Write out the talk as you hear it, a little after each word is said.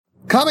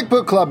Comic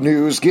Book Club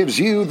News gives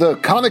you the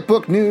comic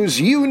book news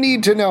you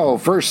need to know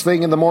first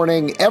thing in the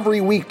morning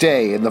every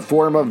weekday in the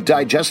form of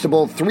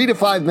digestible 3 to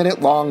 5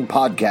 minute long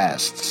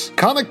podcasts.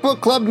 Comic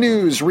Book Club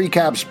News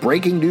recaps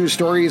breaking news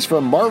stories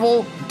from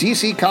Marvel,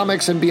 DC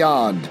Comics, and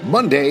beyond,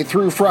 Monday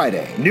through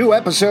Friday. New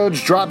episodes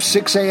drop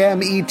 6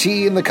 a.m. ET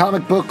in the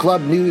Comic Book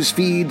Club News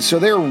feed, so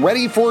they're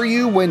ready for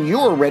you when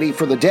you're ready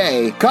for the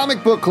day.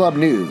 Comic Book Club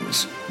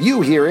News.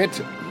 You hear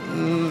it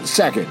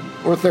second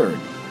or third,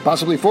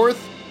 possibly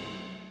fourth.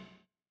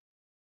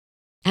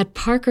 At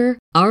Parker,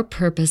 our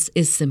purpose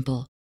is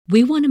simple.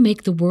 We want to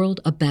make the world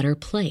a better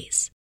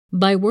place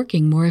by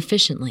working more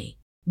efficiently,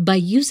 by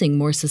using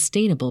more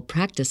sustainable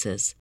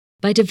practices,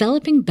 by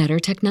developing better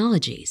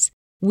technologies.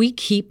 We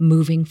keep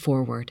moving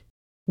forward.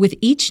 With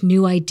each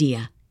new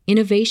idea,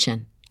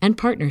 innovation, and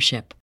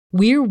partnership,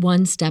 we're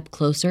one step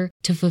closer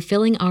to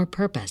fulfilling our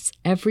purpose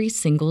every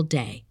single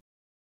day.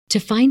 To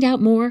find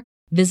out more,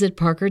 visit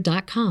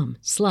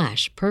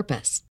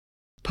parker.com/purpose.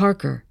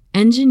 Parker,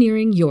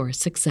 engineering your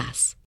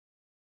success.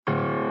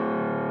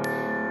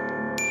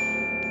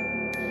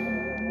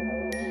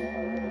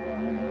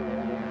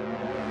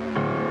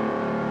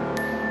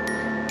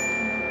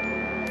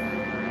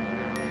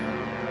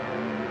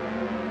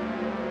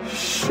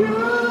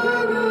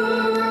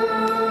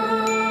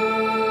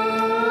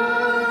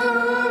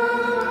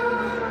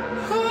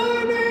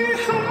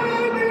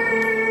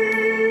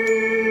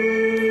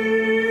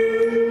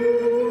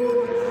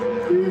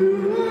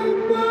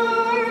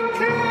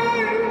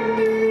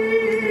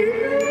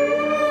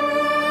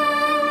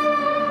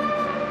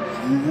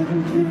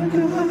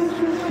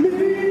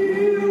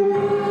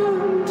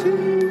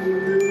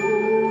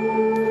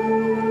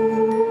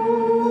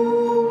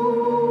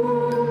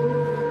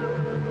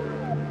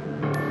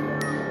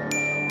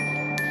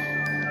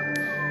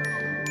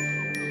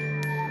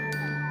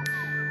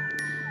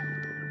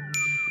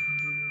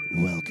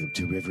 Welcome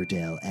to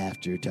Riverdale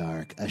After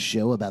Dark, a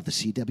show about the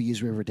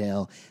CW's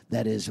Riverdale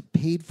that is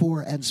paid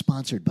for and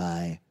sponsored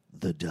by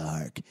The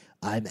Dark.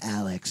 I'm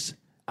Alex.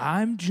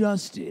 I'm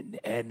Justin,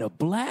 and a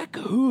black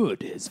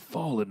hood has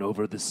fallen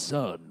over the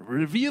sun,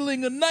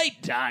 revealing a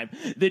nighttime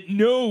that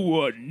no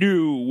one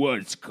knew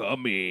was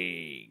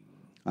coming.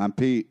 I'm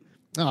Pete.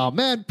 Oh,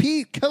 man,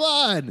 Pete, come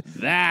on.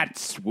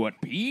 That's what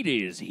Pete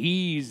is.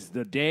 He's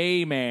the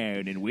day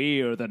man, and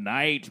we're the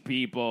night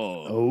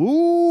people.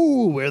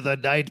 Oh, we're the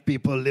night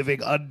people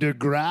living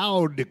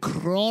underground,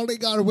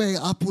 crawling our way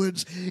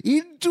upwards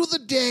into the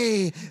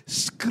day,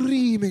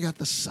 screaming at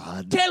the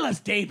sun. Tell us,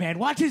 day man,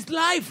 what is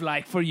life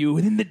like for you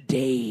in the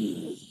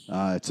day?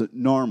 It's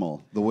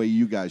normal, the way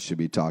you guys should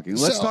be talking.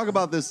 Let's talk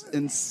about this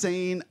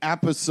insane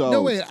episode.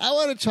 No, wait, I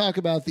want to talk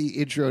about the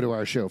intro to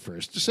our show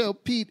first. So,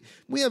 Pete,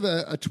 we have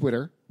a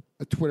Twitter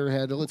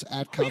handle. It's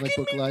at Comic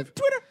Book Live.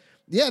 Twitter?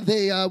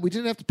 Yeah, we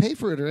didn't have to pay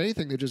for it or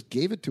anything. They just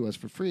gave it to us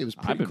for free. It was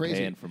pretty I've been crazy.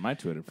 paying for my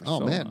Twitter for Oh,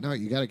 so man, long. no,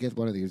 you got to get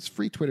one of these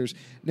free Twitters.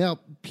 Now,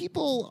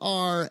 people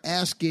are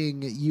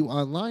asking you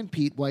online,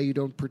 Pete, why you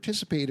don't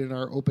participate in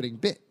our opening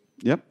bit.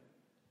 Yep.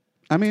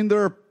 I mean,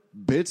 there are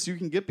bits you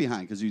can get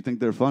behind because you think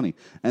they're funny.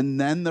 And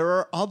then there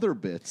are other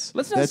bits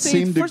Let's not that say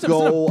seem to first off, it's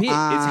not go a bit.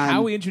 on. It's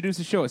how we introduce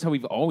the show. It's how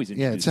we've always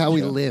introduced Yeah, it's how we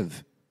the show.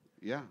 live.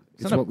 Yeah.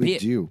 It's not a what we bit.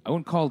 do. I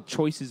wouldn't call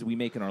choices we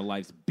make in our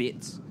lives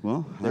bits.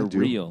 Well, They're I do.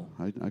 real.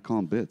 I call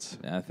them bits.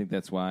 I think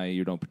that's why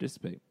you don't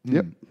participate.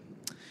 Yep.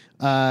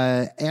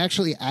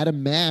 Actually,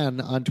 Adam Mann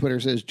on Twitter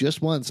says,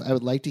 just once, I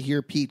would like to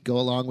hear Pete go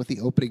along with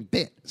the opening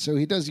bit. So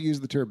he does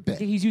use the term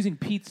bit. He's using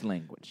Pete's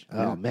language.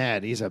 Oh,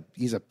 man, he's a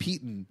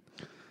Pete'n.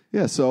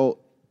 Yeah, so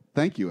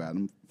thank you,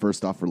 Adam,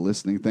 first off, for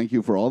listening. Thank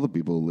you for all the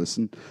people who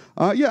listen.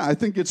 Yeah, I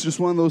think it's just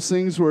one of those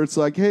things where it's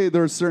like, hey,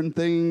 there are certain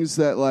things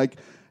that, like,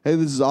 hey,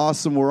 this is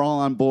awesome, we're all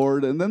on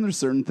board. And then there's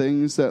certain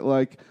things that,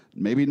 like,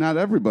 maybe not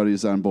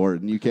everybody's on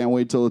board, and you can't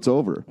wait till it's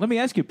over. Let me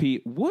ask you,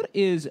 Pete, what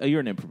is,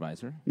 you're an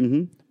improviser.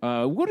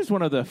 Mm-hmm. What is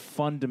one of the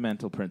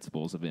fundamental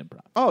principles of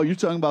improv? Oh, you're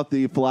talking about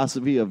the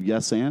philosophy of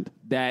yes and?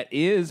 That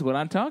is what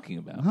I'm talking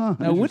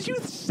about. Now, would you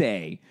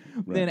say,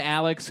 then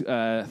Alex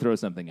throws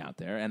something out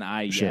there, and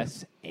I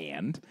yes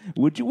and,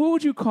 what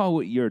would you call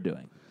what you're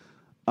doing?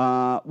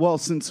 Well,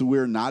 since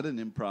we're not an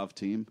improv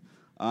team,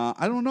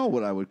 I don't know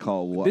what I would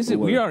call what.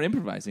 We are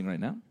improvising right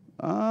now.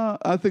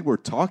 I think we're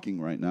talking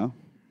right now.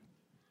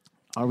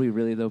 Are we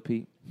really, though,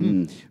 Pete?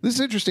 This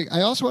is interesting.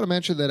 I also want to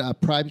mention that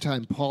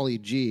Primetime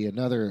Paulie G,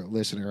 another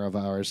listener of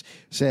ours,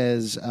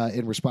 says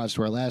in response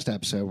to our last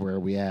episode where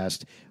we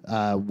asked,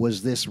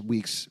 was this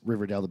week's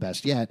Riverdale the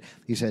best yet?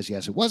 He says,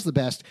 yes, it was the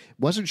best.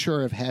 Wasn't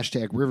sure if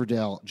hashtag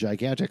Riverdale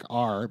gigantic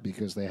R,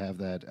 because they have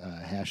that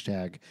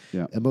hashtag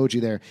emoji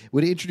there,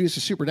 would introduce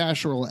a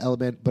supernatural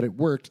element, but it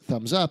worked.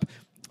 Thumbs up.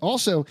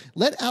 Also,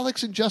 let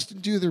Alex and Justin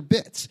do their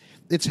bits.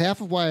 It's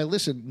half of why I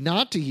listen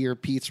not to hear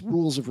Pete's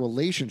rules of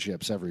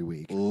relationships every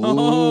week.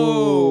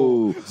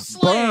 Ooh,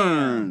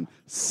 burn.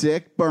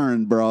 Sick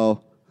burn,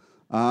 bro.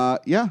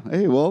 Yeah,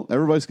 hey, well,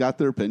 everybody's got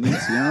their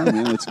opinions. You know what I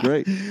mean? It's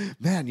great.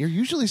 Man, you're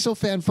usually so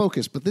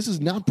fan-focused, but this is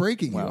not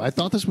breaking you. I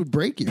thought this would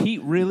break you.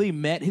 Pete really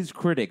met his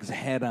critics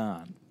head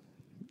on.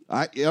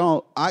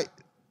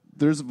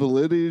 There's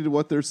validity to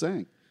what they're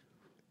saying.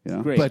 You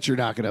know? Great. But you're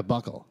not going to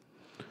buckle.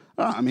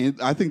 I mean,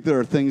 I think there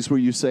are things where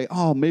you say,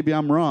 "Oh, maybe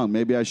I'm wrong.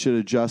 Maybe I should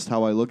adjust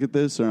how I look at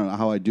this or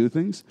how I do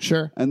things."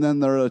 Sure. And then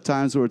there are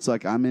times where it's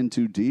like, I'm in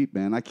too deep,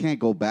 man. I can't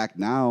go back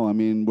now. I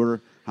mean, we're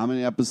how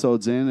many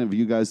episodes in of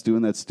you guys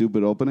doing that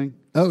stupid opening?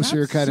 Oh, so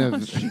you're kind So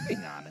of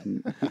cheating on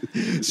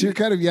it. so you're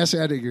kind of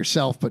yes-anding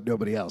yourself, but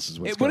nobody else is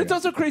what's But going it's on.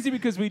 also crazy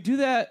because we do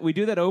that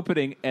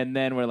opening, and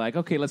then we're like,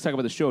 okay, let's talk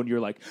about the show, and you're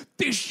like,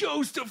 this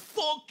show's the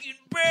fucking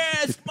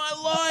best. My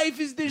life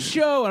is this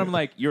show, and I'm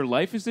like, your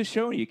life is this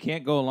show, and you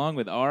can't go along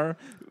with our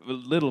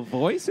little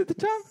voice at the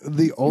top.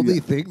 The only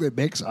thing that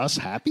makes us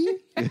happy?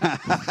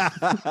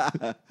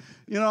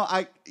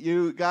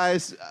 You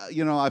guys,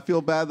 I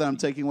feel bad that I'm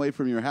taking away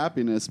from your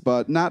happiness,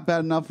 but not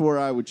bad enough where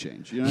I would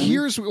change. You know what I mean?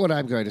 Here's what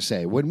I'm going to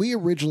say. When we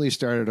originally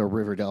started our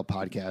Riverdale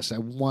podcast, I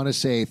want to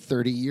say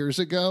 30 years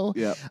ago,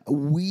 Yep.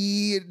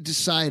 we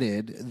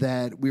decided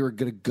that we were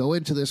going to go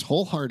into this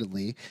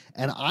wholeheartedly,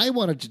 and I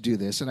wanted to do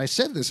this, and I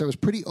said this, I was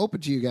pretty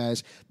open to you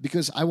guys,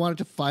 because I wanted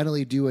to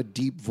finally do a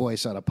deep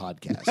voice on a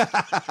podcast.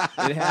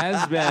 It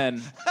has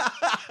been.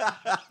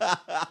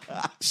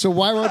 So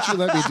why won't you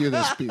let me do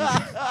this, Pete?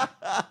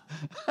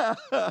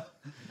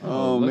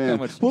 Oh, look how man.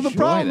 much Well, the joy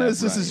problem that is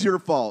this brought is you. your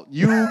fault.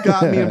 You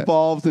got me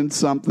involved in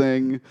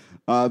something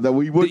that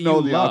we wouldn't That you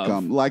know the love.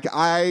 outcome. Like,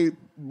 I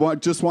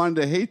just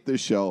wanted to hate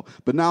this show,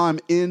 but now I'm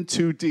in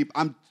too deep.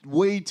 I'm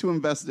way too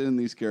invested in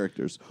these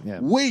characters. Yeah.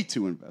 Way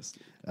too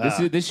invested.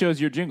 This shows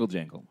your jingle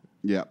jangle.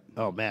 Yeah.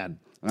 Oh, man.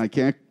 I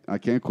can't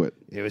quit.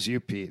 It was you,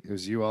 Pete. It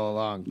was you all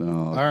along.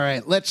 No. All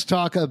right, let's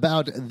talk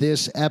about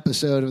this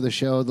episode of the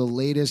show, the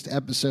latest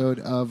episode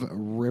of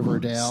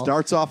Riverdale.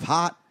 Starts off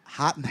hot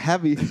and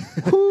heavy.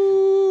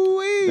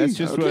 Woo-wee. That's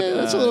just what. Okay,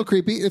 that's a little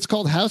creepy. It's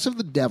called House of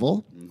the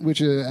Devil,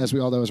 which, as we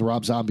all know, is a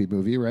Rob Zombie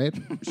movie, right?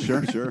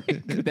 Sure.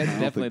 That's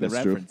definitely the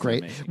that's true. reference.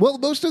 Great. they're making. Well,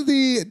 most of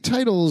the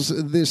titles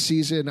this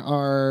season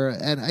are,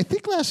 and I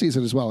think last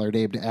season as well, are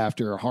named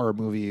after horror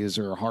movies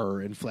or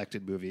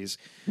horror-inflected movies.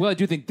 Well, I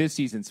do think this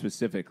season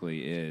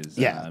specifically is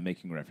Yeah.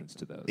 making reference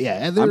to those. Yeah,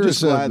 and I'm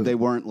just there's glad they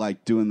weren't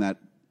like doing that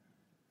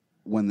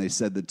when they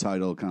said the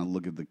title, kind of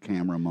look at the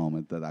camera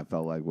moment that I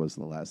felt like was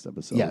the last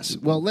episode. Yes.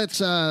 Well, let's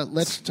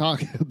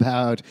talk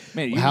about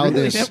Man, you how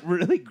really, this. that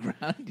really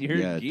ground your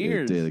Yeah,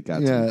 gears. it did. It got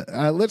to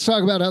me. Let's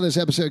talk about how this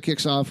episode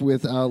kicks off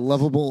with a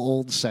lovable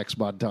old sex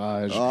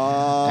montage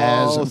Oh,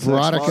 as sex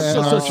Veronica montage.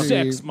 and So Archie.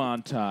 sex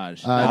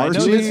montage. I know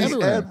Archie this,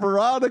 everywhere. and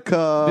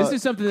Veronica. this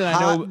is something that I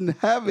hot know. and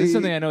heavy. This is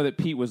something I know that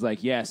Pete was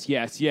like, yes,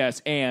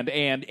 and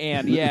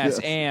yes,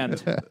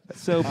 and.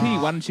 So Pete,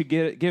 why don't you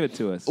give it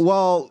to us?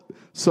 Well,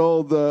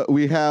 so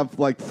we have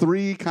like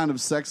 3 kind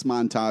of sex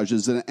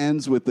montages, and it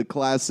ends with the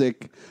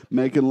classic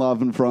making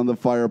love in front of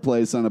the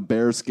fireplace on a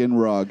bearskin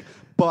rug.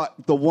 But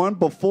the one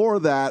before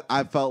that,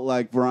 I felt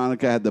like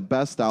Veronica had the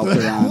best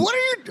outfit on. What are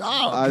you?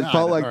 Oh, I God.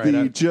 felt like All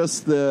right,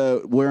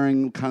 the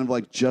wearing kind of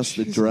like just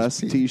the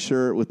dress Pete.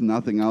 T-shirt with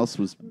nothing else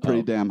was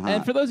pretty damn hot.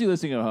 And for those of you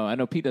listening at home, I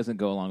know Pete doesn't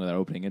go along with our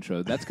opening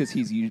intro. That's because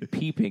he's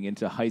peeping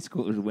into high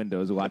schoolers'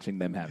 windows watching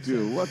them have sex.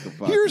 Dude, what the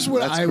fuck? Here's man? what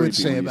That's I would creepy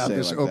say when you about say it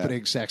this like that.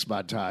 opening sex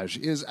montage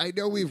is I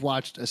know we've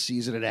watched a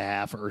season and a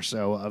half or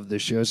so of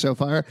this show so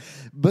far,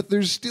 but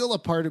there's still a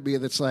part of me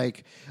that's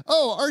like,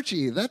 oh,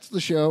 Archie, that's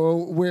the show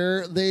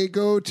where they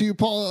go to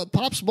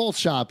Pop's malt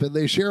shop and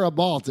they share a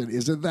malt, and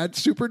isn't that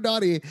super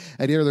naughty?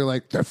 And here they're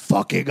like, they're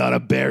fucking on a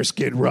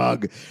bearskin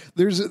rug.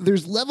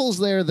 There's levels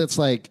there that's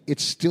like,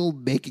 it's still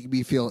making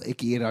me feel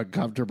icky and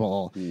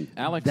uncomfortable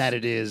Alex, that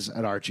it is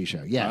an Archie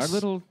show. Yes. our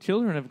little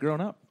children have grown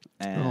up.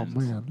 And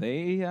man.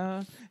 they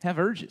have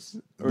urges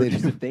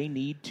that they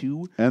need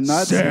to And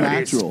that's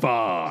natural.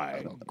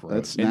 satisfy.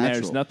 That's And natural.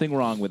 there's nothing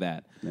wrong with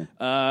that.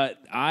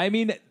 I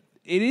mean,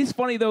 it is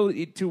funny, though,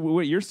 to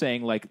what you're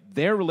saying, like,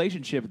 their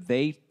relationship,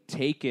 they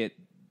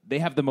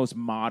have the most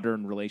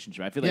modern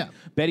relationship. I feel like Yeah.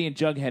 Betty and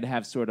Jughead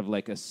have sort of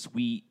like a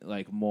sweet,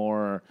 like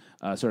more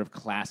sort of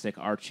classic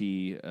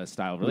Archie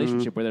style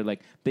relationship where they're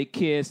like, they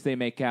kiss, they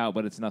make out,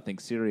 but it's nothing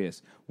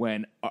serious.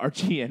 When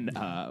Archie and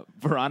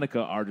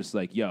Veronica are just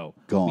like, yo,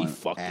 Going we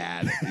fucking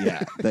at it.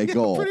 Yeah, they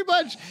go. Pretty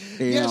much.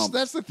 Yes, know.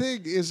 that's the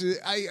thing. Is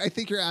I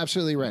think you're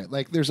absolutely right.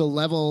 Like, there's a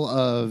level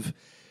of.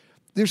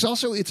 There's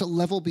also, it's a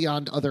level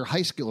beyond other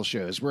high school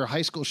shows, where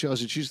high school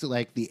shows, it's usually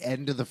like the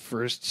end of the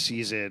first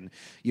season.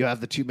 You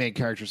have the 2 main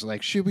characters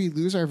like, should we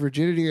lose our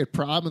virginity at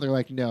prom? And they're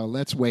like, no,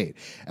 let's wait.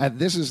 And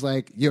this is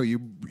like, yo, you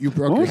broke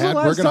When your was the head.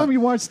 last time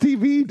you watched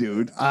TV,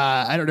 dude?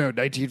 I don't know,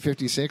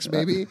 1956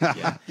 maybe?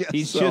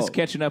 He's so. just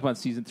catching up on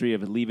season 3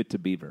 of Leave It to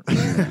Beaver.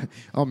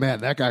 Oh man,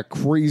 that got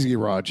crazy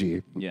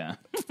raunchy. Yeah.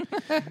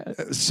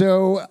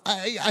 So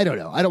I don't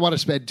know. I don't want to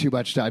spend too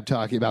much time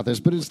talking about this,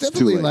 but it's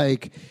definitely late.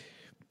 like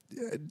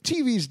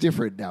TV's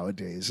different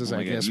nowadays, is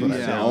I guess what I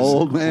Yeah, found.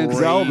 old man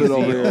Zelvin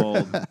over here.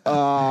 Old.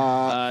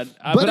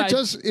 But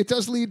it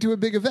does lead to a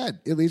big event.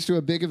 It leads to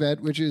a big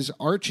event, which is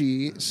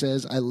Archie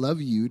says, I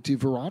love you to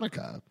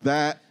Veronica.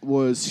 That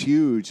was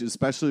huge,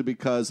 especially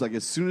because like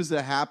as soon as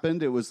it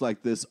happened, it was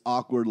like this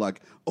awkward,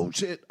 like, oh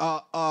shit,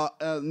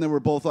 and then we're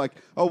both like,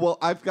 oh well,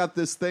 I've got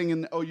this thing,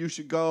 and oh you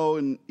should go,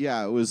 and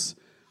yeah, it was.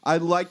 I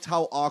liked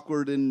how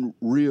awkward and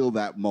real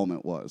that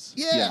moment was.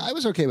 Yeah, I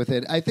was okay with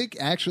it. I think,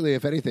 actually,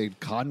 if anything,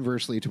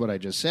 conversely to what I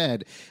just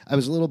said, I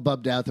was a little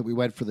bummed out that we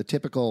went for the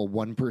typical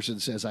one person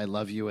says, I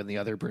love you, and the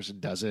other person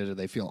doesn't, and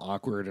they feel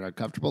awkward and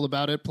uncomfortable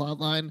about it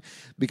plotline,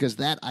 because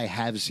that I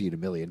have seen a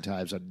million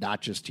times on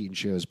not just teen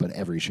shows, but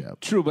every show.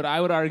 True, but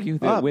I would argue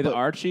that with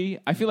Archie,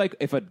 I feel like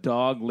if a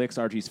dog licks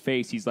Archie's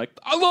face, he's like,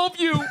 I love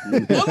you!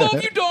 I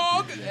love you,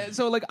 dog! And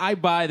so, like, I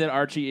buy that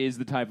Archie is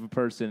the type of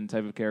person,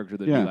 type of character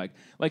that be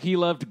like he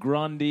loved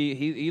Grundy.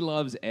 He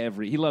loves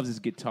he loves his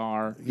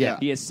guitar. Yeah.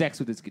 He has sex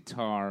with his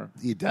guitar.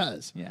 He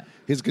does. Yeah.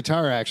 His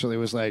guitar actually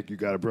was like, you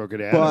got a broken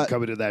hand. But- I'm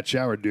coming to that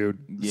shower, dude.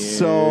 Yeah,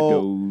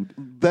 So dude.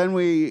 then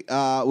we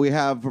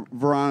have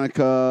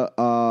Veronica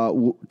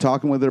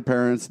talking with her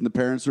parents, and the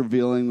parents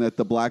revealing that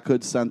the Black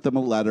Hood sent them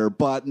a letter,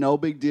 but no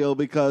big deal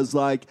because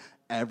like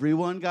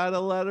everyone got a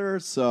letter,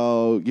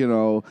 so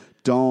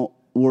don't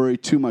worry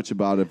too much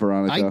about it,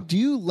 Veronica. I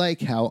do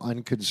like how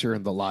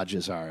unconcerned the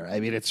lodges are. I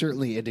mean, it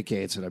certainly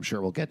indicates, and I'm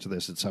sure we'll get to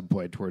this at some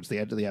point towards the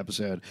end of the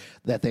episode,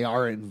 that they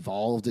are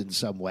involved in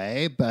some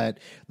way, but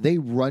they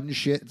run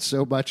shit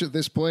so much at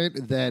this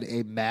point that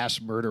a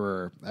mass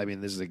murderer, I mean,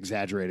 this is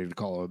exaggerated to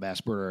call him a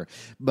mass murderer,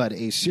 but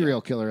a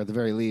serial killer at the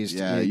very least,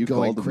 you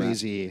going called him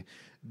crazy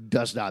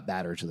does not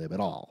matter to them at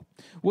all.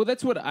 Well,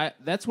 that's one I of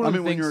the mean,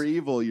 when things. you're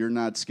evil, you're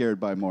not scared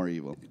by more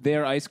evil.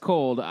 They're ice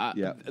cold.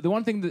 Yeah. One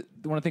of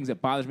the things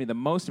that bothers me the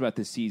most about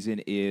this season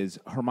is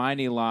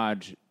Hermione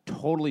Lodge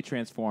totally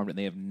transformed, and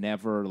they have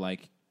never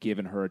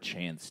given her a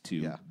chance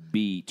to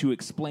to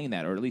explain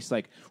that, or at least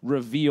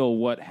reveal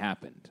what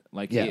happened.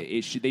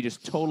 They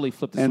just totally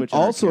flipped the And switch. on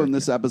her also in character.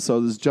 this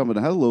episode, this is jumping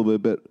ahead a little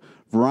bit, but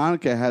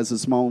Veronica has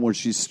this moment where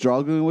she's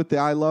struggling with the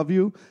I love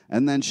you,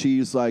 and then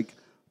she's like,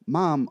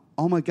 Mom,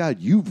 oh my God,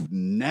 you've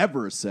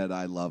never said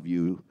I love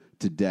you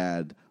to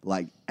Dad,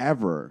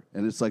 ever.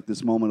 And it's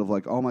this moment of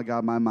oh my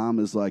God, my mom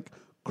is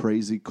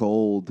crazy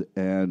cold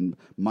and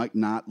might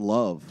not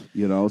love,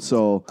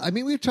 so. I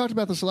mean, we've talked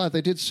about this a lot.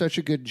 They did such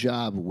a good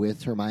job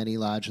with Hermione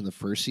Lodge in the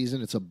first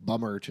season. It's a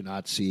bummer to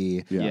not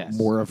see Yes.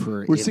 more of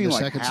her We're in seeing the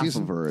second half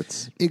season. of her.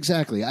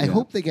 Exactly. I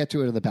hope they get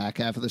to it in the back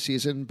half of the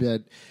season,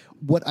 but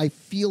what I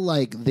feel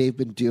like they've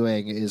been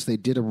doing is they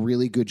did a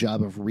really good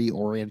job of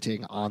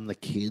reorienting on the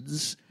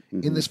kids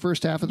in this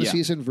first half of the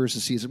season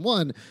versus season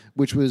one,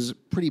 which was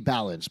pretty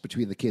balanced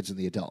between the kids and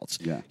the adults.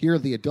 Yeah. Here,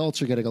 the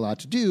adults are getting a lot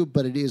to do,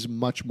 but it is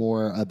much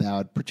more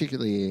about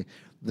particularly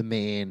the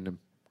main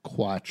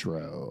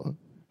Quattro.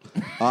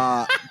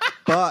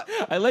 But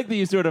I like that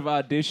you sort of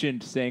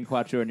auditioned saying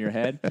Quattro in your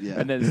head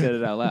and then said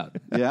it out loud.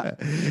 yeah,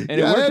 And Yeah,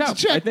 it worked that's out.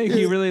 check. I think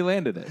he really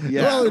landed it.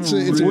 yeah. Well, it's a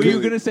Were good- you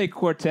going to say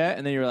quartet,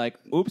 and then you were like,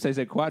 oops, I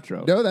said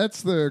Quattro. No,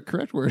 that's the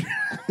correct word.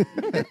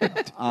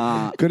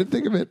 Couldn't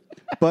think of it.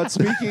 But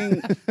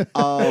speaking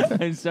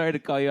of, I'm sorry to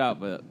call you out,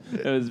 but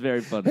it was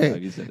very fun how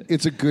you said it.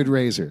 It's a good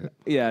razor.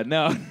 Yeah,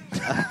 no,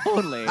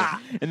 totally.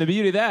 And the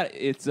beauty of that,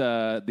 it's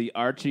the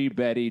Archie,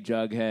 Betty,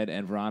 Jughead,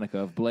 and Veronica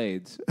of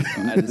Blades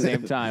at the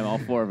same time. All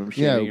four of them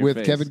Yeah, shaving your with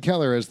face. Kevin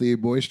Keller as the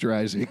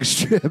moisturizing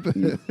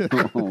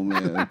strip. oh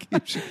man,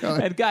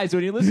 And guys,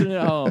 when you're listening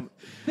at home,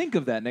 think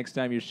of that next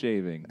time you're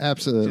shaving.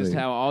 Absolutely. Just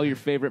how all your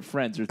favorite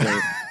friends are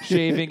there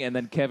shaving, and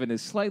then Kevin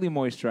is slightly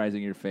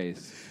moisturizing your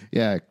face.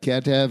 Yeah,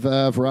 can't have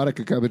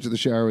Veronica come into the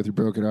shower with your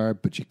broken arm,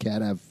 but you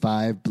can't have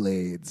 5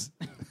 blades.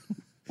 Did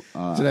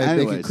I make it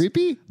anyways.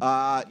 creepy?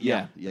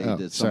 Yeah. you Oh,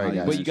 did. sorry, Somehow you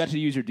guys. But did. you got to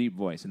use your deep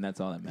voice, and that's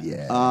all that matters.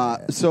 Yeah.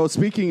 So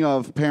speaking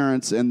of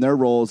parents and their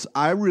roles,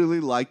 I really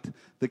liked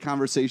the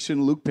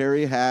conversation Luke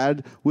Perry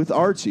had with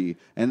Archie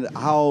and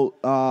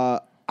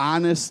how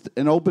honest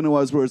and open it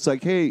was, where it's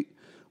like, hey,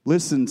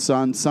 listen,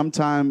 son,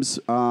 sometimes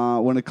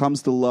when it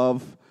comes to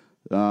love,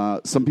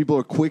 some people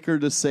are quicker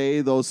to say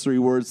those 3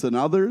 words than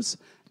others.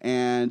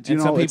 And, you And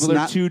know, some it's people are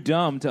not, too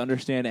dumb to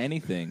understand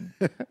anything,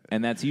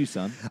 and that's you,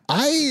 son.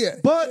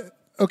 But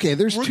Okay,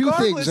 there's 2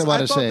 regardless, things I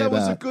want to thought say that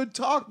was a about. good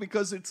talk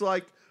because it's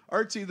like,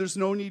 Archie, there's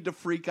no need to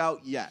freak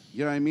out yet.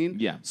 You know what I mean?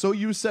 Yeah. So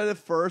you said it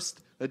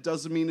first. That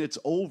doesn't mean it's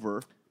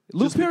over.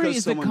 Luke Just Perry because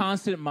is someone- the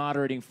constant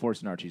moderating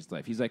force in Archie's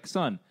life. He's like,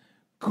 son,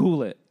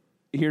 cool it.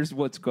 Here's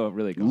what's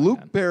really going Luke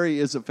on. Perry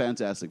is a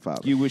fantastic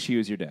father. You wish he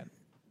was your dad.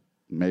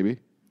 Maybe.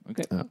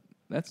 Okay.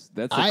 That's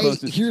the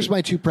closest. Here's to-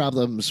 my 2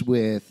 problems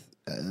with.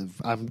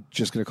 I'm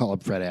just going to call him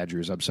Fred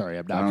Andrews. I'm sorry.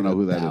 I'm not I don't going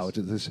know who to that bow is.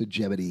 to this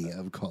hegemony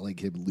of calling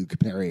him Luke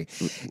Perry.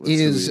 who he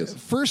is.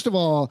 First of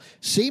all,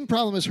 same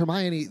problem as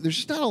Hermione. There's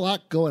just not a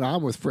lot going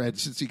on with Fred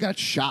since he got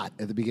shot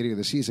at the beginning of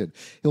the season.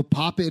 He'll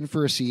pop in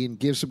for a scene,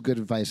 give some good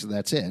advice, and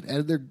that's it.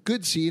 And they're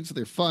good scenes.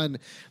 They're fun.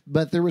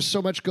 But there was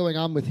so much going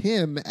on with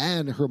him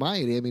and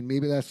Hermione. I mean,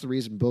 maybe that's the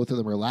reason both of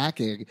them are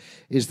lacking,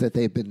 is that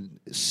they've been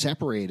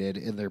separated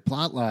in their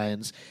plot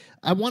lines.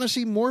 I want to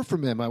see more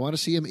from him. I want to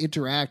see him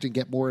interact and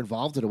get more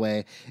involved in a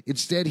way.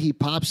 Instead, he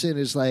pops in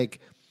as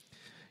like,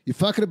 you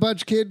fucking a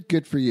bunch, kid?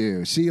 Good for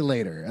you. See you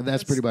later. And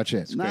that's pretty much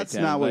it. That's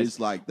dad not what advice. he's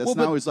like. That's Well,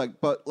 not but- what he's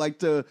like. But like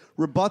to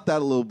rebut that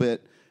a little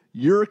bit,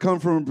 you're coming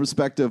from a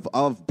perspective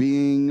of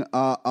being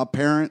a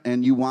parent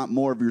and you want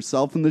more of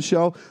yourself in the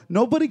show.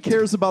 Nobody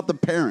cares about the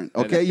parent,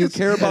 okay? You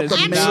care about the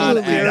main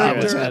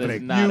character.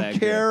 You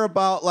care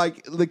about,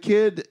 like, the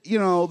kid, you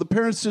know, the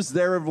parent's just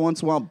there every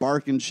once in a while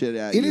barking shit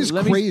at you. It is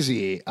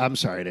crazy. I'm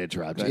sorry to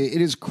interrupt.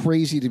 It is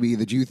crazy to me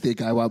that you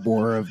think I want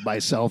more of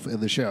myself in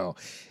the show.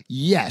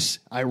 Yes,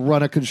 I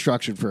run a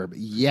construction firm.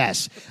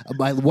 Yes,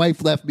 my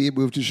wife left me and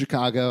moved to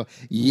Chicago.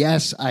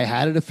 Yes, I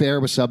had an affair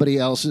with somebody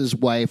else's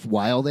wife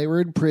while they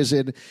were in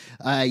prison.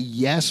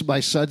 Yes, my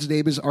son's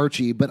name is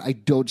Archie, but I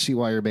don't see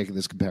why you're making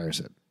this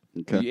comparison.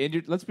 Okay.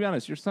 And let's be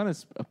honest, your son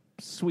is a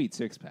sweet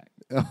 6-pack.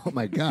 Oh,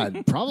 my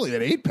God. Probably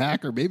an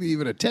 8-pack or maybe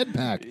even a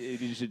 10-pack.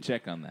 You should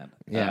check on that.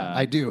 Yeah,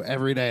 I do.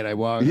 Every night I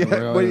walk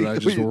around and I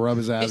just rub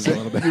his ass a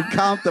little bit. You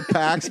count the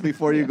packs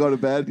before you go to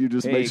bed. You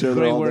just make sure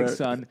they're all great work, there.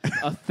 son.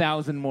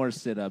 1,000 more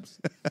sit-ups.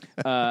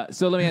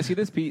 So let me ask you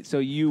this, Pete. So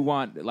you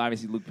want,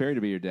 obviously, Luke Perry to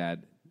be your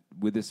dad.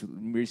 With this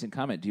recent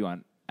comment, do you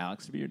want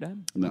Alex to be your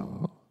dad?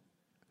 No.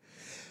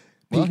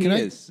 Well, Pete, he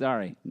is.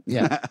 Sorry.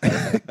 Yeah.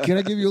 Can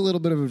I give you a little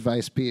bit of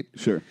advice, Pete?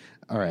 Sure.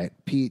 All right,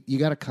 Pete, you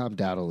got to calm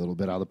down a little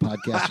bit on the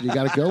podcast, and you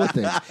got to go with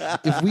things.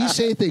 If we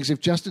say things, if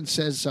Justin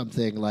says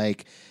something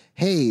like,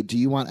 hey, do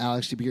you want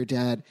Alex to be your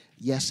dad?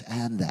 Yes,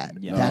 and that.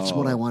 Yeah. That's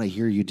what I want to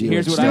hear you do.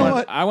 Here's what You I know want.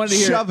 what? I want to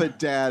hear. Shove it,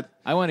 Dad.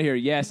 I want to hear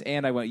yes,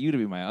 and I want you to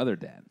be my other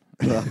dad.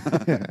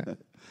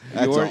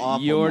 That's an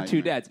awful your nightmare.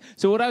 two dads.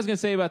 So what I was going to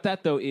say about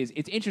that, though, is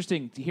it's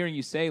interesting hearing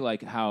you say,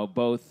 like, how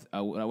both,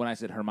 when I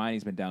said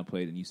Hermione's been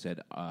downplayed and you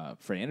said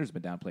Fred Andrews has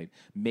been downplayed,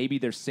 maybe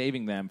they're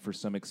saving them for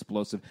some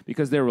explosive,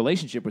 because their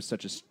relationship was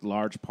such a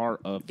large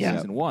part of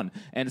season 1,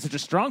 and it's such a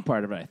strong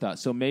part of it, I thought.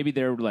 So maybe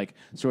they're, like,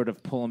 sort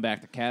of pulling back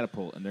the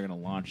catapult, and they're going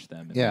to launch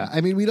them. Yeah, I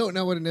mean, we don't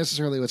know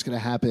necessarily what's going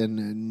to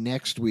happen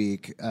next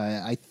week.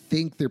 I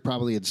think they're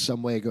probably in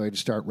some way going to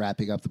start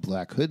wrapping up the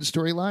Black Hood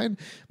storyline,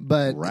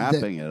 but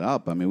Wrapping it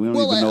up. I mean, we don't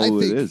even know who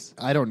it is.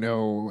 I don't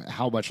know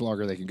how much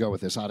longer they can go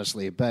with this,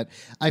 honestly, but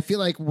I feel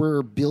like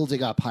we're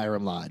building up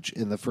Hiram Lodge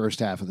in the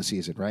first half of the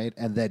season, right?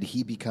 And then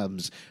he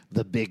becomes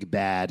the big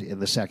bad in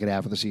the second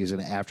half of the season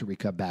after we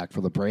come back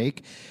from the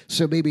break.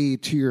 So maybe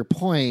to your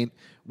point,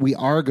 we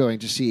are going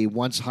to see,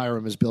 once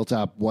Hiram is built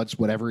up, once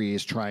whatever he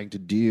is trying to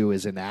do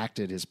is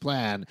enacted, his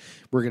plan,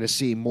 we're going to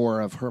see more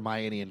of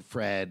Hermione and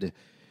Fred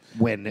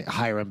when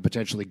Hiram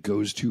potentially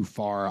goes too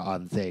far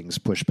on things,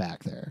 push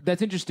back there.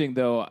 That's interesting,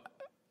 though.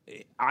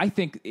 I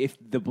think if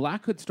the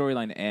Black Hood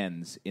storyline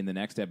ends in the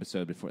next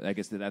episode, before, I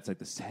guess that's like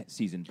the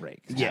season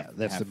break.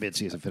 That's the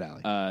mid-season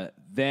finale.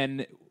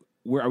 Then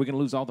are we going to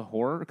lose all the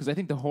horror? Because I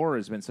think the horror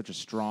has been such a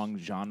strong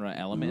genre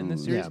element in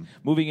this series. Yeah.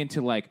 Moving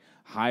into, like,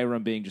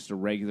 Hiram being just a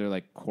regular,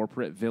 like,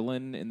 corporate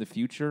villain in the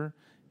future,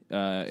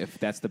 if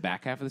that's the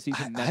back half of the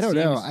season. I don't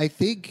know. I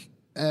think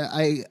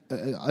I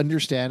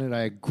understand and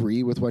I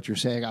agree with what you're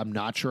saying. I'm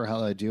not sure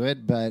how they do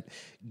it, but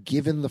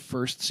given the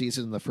first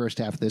season, the first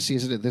half of this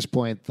season, at this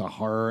point, the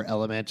horror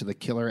element and the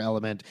killer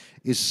element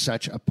is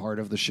such a part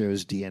of the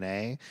show's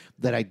DNA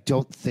that I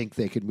don't think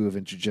they could move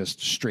into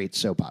just straight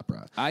soap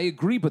opera. I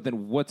agree, but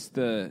then what's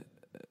the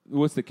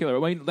killer?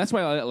 I mean, that's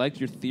why I liked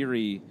your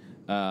theory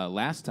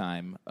last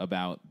time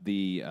about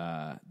the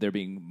there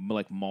being,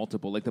 like,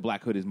 multiple, like, the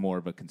Black Hood is more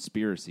of a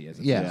conspiracy as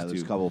opposed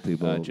there's to a couple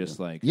people just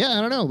like Yeah,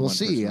 I don't know. We'll one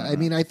see. person. I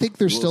mean, I think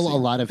there's still see. a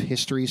lot of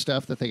history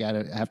stuff that they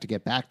have to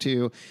get back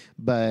to.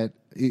 But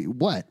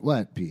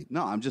what, Pete?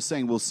 No, I'm just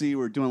saying we'll see.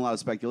 We're doing a lot of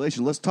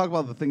speculation. Let's talk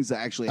about the things that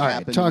actually All right,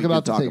 happened. talk We can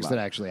about the talk things about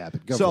that actually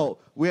happened. Go for So it.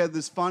 we had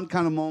this fun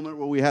kind of moment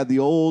where we had the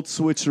old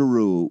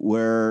switcheroo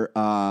where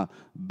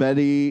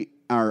Jughead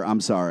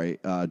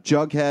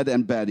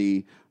and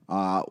Betty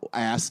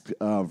asked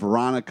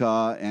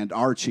Veronica and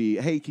Archie,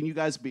 hey, can you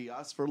guys be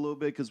us for a little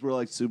bit? Because we're,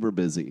 like, super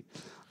busy.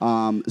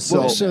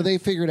 So they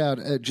figured out,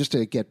 just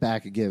to get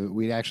back and give,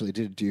 we actually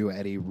did do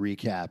any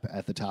recap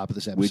at the top of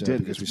this episode. We did.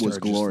 Because we It was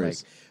started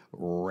glorious. just, like,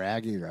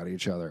 ragging on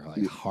each other, like,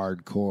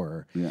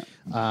 hardcore. Yeah.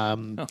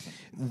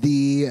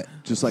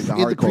 Just like the in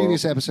the hardcore.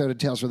 previous episode of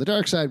Tales from the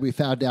Dark Side, we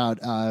found out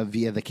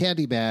via the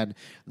Candyman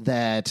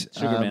that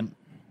Sugarman. No.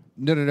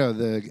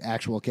 The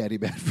actual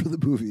Candyman from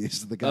the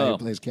movies, the guy who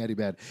plays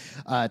Candyman,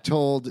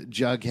 told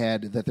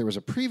Jughead that there was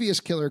a previous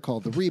killer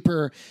called the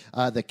Reaper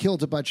that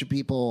killed a bunch of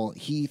people.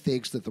 He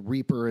thinks that the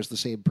Reaper is the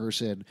same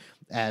person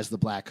as the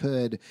Black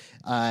Hood.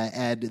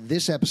 And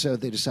this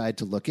episode, they decide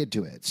to look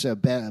into it. So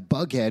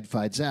Bughead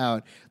finds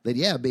out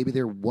that, maybe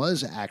there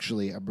was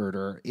actually a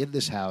murder in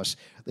this house.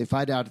 They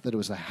find out that it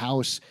was the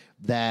house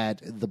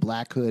that the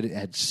Black Hood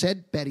had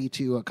sent Betty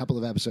to a couple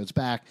of episodes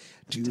back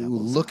to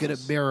look at a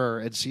mirror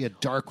and see a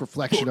dark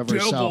reflection of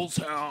herself.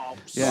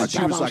 Yeah,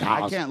 she was like,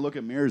 I can't look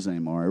at mirrors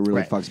anymore. It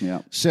really fucks me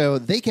up. So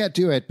they can't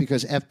do it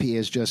because FP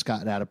has just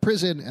gotten out of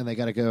prison and they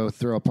got to go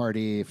throw a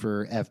party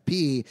for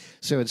FP.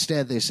 So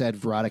instead, they sent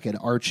Veronica and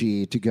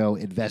Archie to go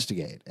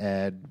investigate.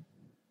 And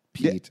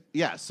Pete.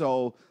 Yeah,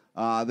 so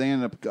they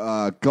end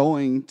up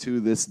going to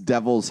this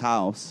devil's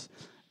house,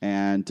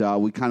 And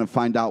we kind of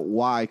find out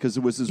why, because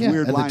it was this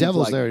weird and line. the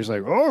devil's of like, there. He's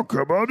like, "Oh,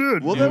 come on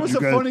in." well, there was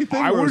a funny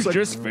thing. I where it was like,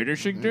 just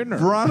finishing dinner.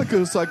 Veronica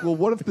was like, well,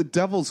 what if the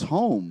devil's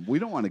home? We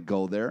don't want to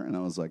go there. And I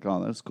was like,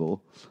 oh, that's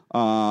cool.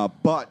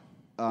 But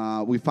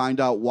we find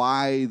out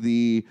why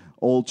the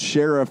old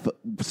sheriff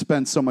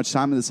spent so much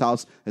time in this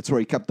house. It's where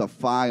he kept the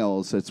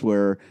files. It's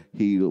where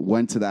he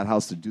went to that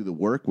house to do the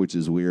work, which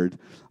is weird.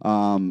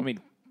 I mean,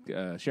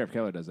 Sheriff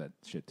Keller does that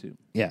shit too.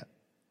 Yeah,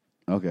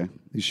 Okay.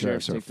 these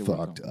sheriffs are take the work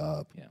fucked home.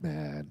 up, Yeah.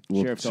 man.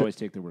 Sheriffs always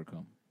take their work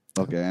home.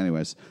 Okay.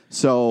 Anyways.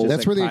 So That's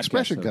like where the podcast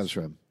expression hosts. comes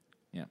from.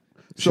 Yeah.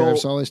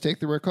 Sheriffs always take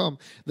the work home.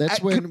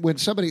 That's when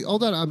somebody.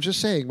 Hold on, I'm just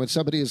saying when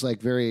somebody is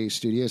like very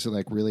studious and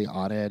like really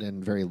on it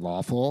and very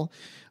lawful,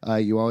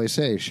 you always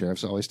say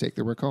sheriffs always take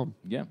their work home.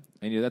 Yeah.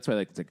 And that's why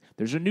it's like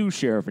there's a new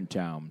sheriff in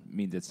town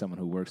means it's someone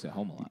who works at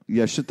home a lot.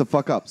 yeah, shut the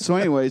fuck up. So,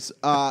 anyways,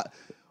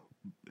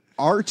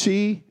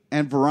 Archie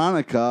and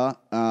Veronica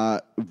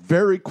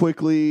very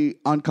quickly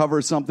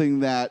uncover something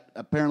that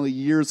apparently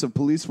years of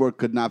police work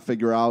could not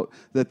figure out,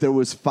 that there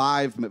was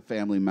 5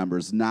 family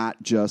members,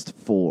 not just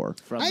 4.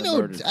 From I the don't.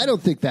 murders. I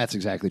don't think that's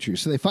exactly true.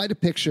 So they find a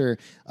picture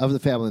of the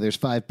family. There's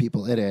 5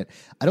 people in it.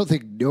 I don't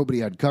think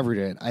nobody uncovered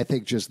it. I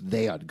think just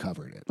they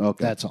uncovered it.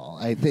 Okay. That's all.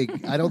 I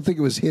don't think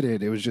it was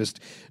hidden. It was just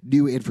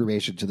new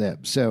information to them.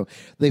 So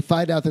they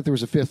find out that there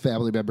was a 5th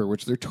family member,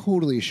 which they're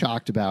totally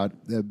shocked about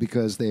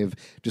because they've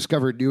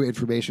discovered new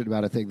information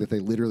about a thing that they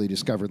literally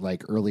discovered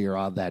like earlier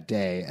on that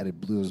day, and it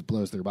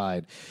blows their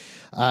mind.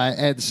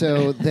 And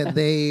so then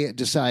they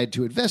decide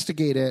to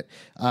investigate it.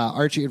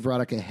 Archie and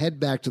Veronica head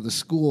back to the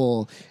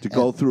school To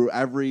go through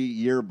every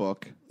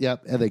yearbook.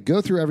 Yep, and they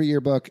go through every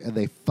yearbook and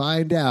they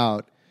find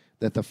out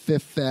that the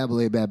 5th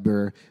family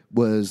member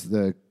was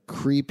the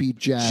creepy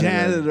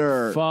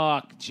janitor.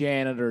 Fuck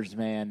janitors,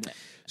 man.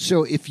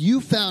 So if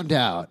you found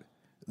out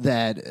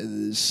that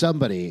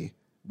somebody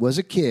was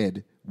a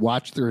kid,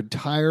 watched their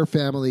entire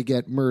family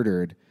get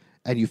murdered,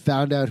 and you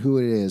found out who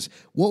it is,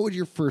 what would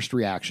your first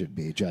reaction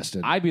be,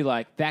 Justin? I'd be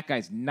like, that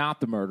guy's not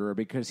the murderer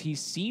because he's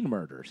seen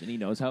murders and he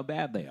knows how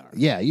bad they are.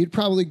 Yeah, you'd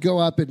probably go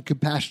up and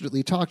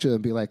compassionately talk to them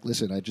and be like,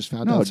 listen, I just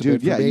found No, out some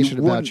dude, yeah, you information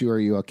about wouldn't- you. Are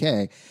you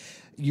okay?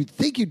 You'd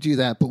think you'd do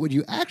that, but what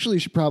you actually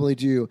should probably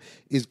do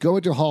is go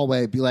into a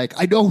hallway and be like,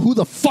 I know who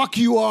the fuck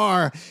you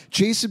are.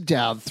 Chase him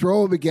down,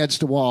 throw him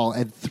against a wall,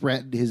 and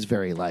threaten his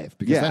very life.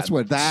 Because Yeah, that's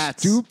what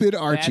that's- stupid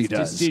Archie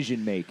That's does.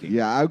 decision making.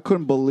 Yeah, I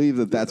couldn't believe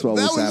that that's what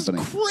That was was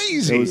happening.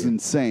 crazy. It was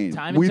insane.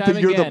 Time and We time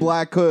think you're the again.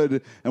 Black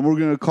Hood, and we're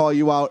going to call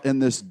you out in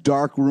this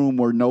dark room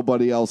where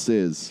nobody else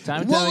is.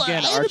 Time and time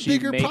again, I had Archie a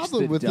bigger makes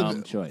problem the with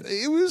dumb choice.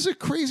 It was a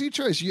crazy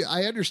choice.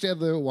 I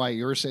understand why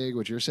you're saying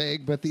what you're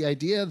saying, but the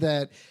idea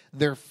that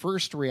their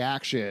first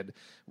reaction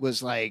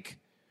was like,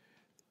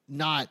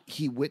 not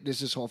he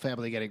witnessed his whole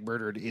family getting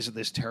murdered. Isn't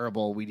this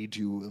terrible? We need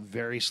to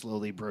very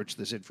slowly broach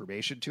this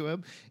information to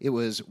him. It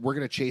was, we're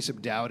going to chase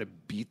him down and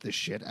beat the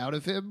shit out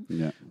of him.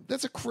 Yeah.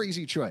 That's a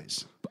crazy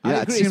choice. I Yeah,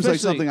 it agree, seems like especially-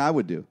 something I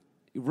would do.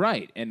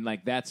 Right. And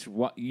like, that's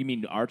what you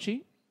mean,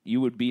 Archie? You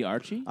would be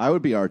Archie? I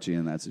would be Archie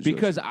in that situation.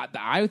 Because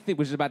I think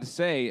was about to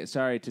say,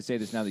 sorry to say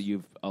this now that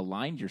you've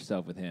aligned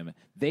yourself with him,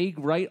 they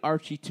write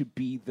Archie to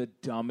be the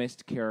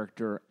dumbest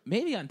character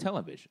maybe on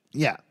television.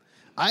 Yeah.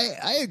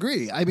 I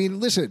agree. I mean,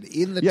 listen,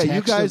 in the yeah, text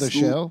you guys, of the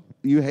show.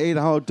 you hate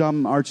how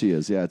dumb Archie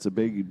is. Yeah, it's a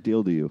big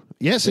deal to you.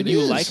 Yes, And it you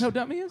is. like how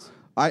dumb he is?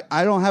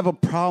 I don't have a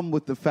problem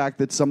with the fact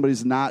that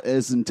somebody's not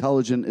as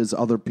intelligent as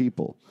other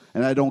people,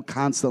 and I don't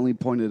constantly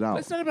point it out.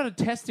 It's not about a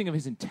testing of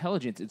his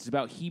intelligence. It's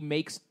about he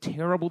makes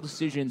terrible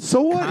decisions.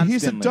 So what?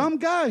 He's a constantly. dumb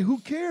guy. Who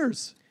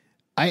cares?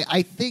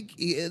 I think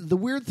the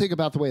weird thing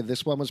about the way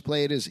this one was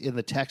played is in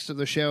the text of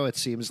the show, it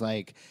seems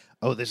like,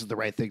 oh, this is the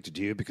right thing to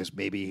do because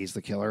maybe he's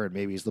the killer and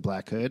maybe he's the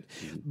Black Hood.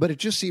 But it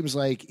just seems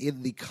like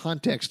in the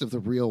context of the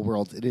real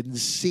world, an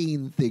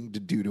insane thing to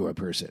do to a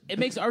person. It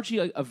makes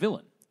Archie a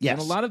villain. Yes.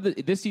 And a lot of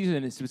this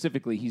season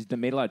specifically, he's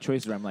made a lot of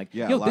choices where I'm like,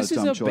 Yeah, a yo, lot this of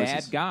is dumb a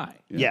choices. bad guy.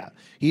 Yeah.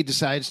 He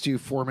decides to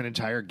form an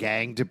entire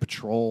gang to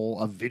patrol,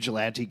 a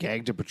vigilante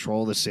gang to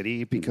patrol the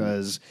city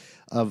because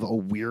of a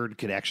weird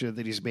connection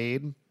that he's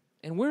made.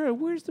 And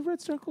where's the Red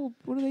Circle?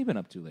 What have they been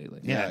up to lately?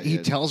 Yeah, Yeah, he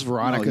yeah. tells No,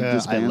 Veronica, he I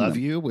disbanded love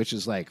them. you, which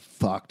is like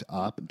fucked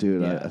up.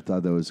 Dude, Yeah. I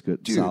thought that was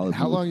good. Dude, Solid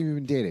how move. long have you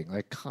been dating?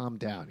 Like, calm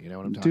down. You know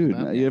what I'm talking Dude,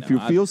 about? if no,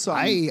 you feel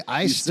something,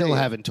 I you still say it.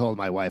 haven't told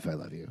my wife I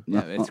love you.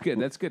 Yeah, it's good.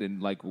 That's good.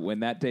 And like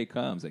when that day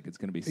comes, like it's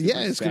gonna be super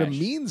Yeah, it's going to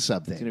special. mean It's gonna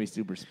something. be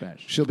super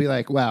special. She'll be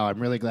like, wow, I'm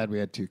really glad we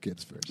had 2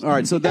 kids first. All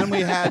right, so then we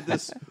had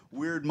this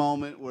weird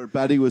moment where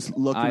Betty was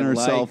looking I at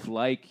herself.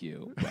 like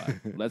you,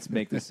 but let's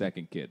make the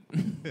second kid.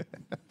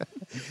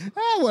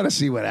 I want to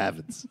see what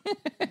happens.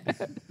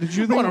 Did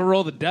you I want think? to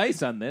roll the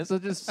dice on this.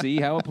 Let's just see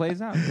how it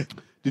plays out.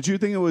 Did you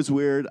think it was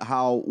weird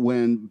how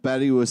when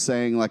Betty was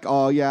saying like,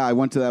 "Oh yeah, I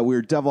went to that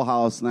weird devil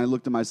house and I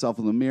looked at myself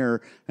in the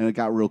mirror and it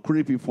got real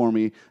creepy for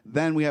me."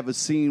 Then we have a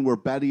scene where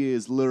Betty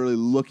is literally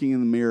looking in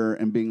the mirror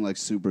and being like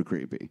super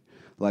creepy.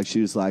 Like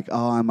she was like,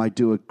 "Oh, I might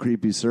do a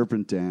creepy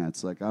serpent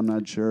dance. Like I'm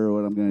not sure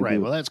what I'm going to Right.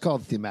 do." Well, that's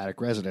called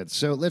thematic resonance.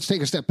 So let's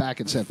take a step back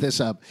and set this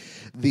up.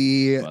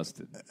 The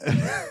Busted.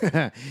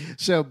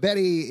 So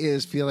Betty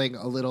is feeling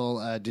a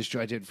little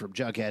disjointed from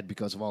Jughead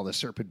because of all the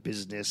serpent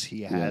business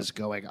he has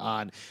going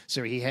on.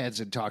 So she heads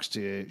and talks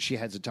to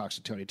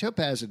Tony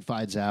Topaz and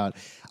finds out,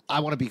 I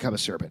want to become a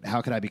serpent.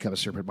 How can I become a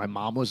serpent? My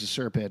mom was a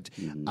serpent.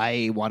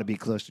 I want to be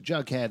close to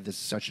Jughead. This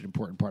is such an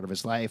important part of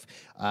his life.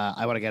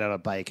 I want to get on a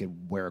bike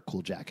and wear a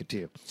cool jacket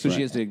too. So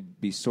she has to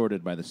be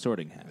sorted by the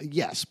sorting hat.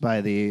 Yes,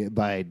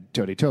 by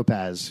Tony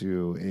Topaz,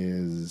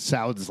 who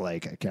sounds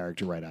like a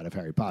character right out of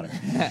Harry Potter.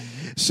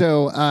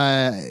 So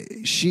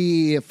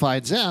she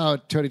finds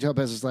out. Tony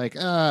Topaz is like,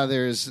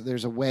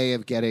 there's a way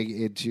of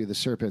getting into the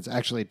serpents.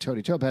 Actually,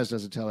 Tony Topaz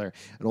doesn't tell her.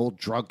 An old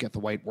drunk at the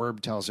White Worm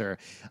tells her,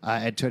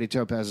 and Tony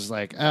Topaz is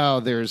like,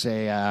 there's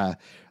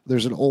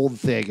an old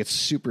thing. It's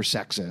super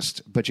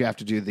sexist, but you have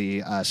to do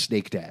the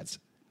snake dance.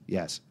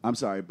 Yes. I'm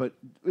sorry, but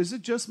is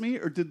it just me,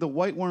 or did the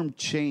White Worm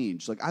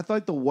change? Like I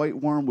thought the White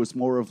Worm was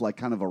more of like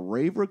kind of a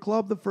raver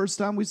club the first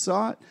time we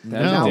saw it.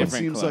 That's a Now it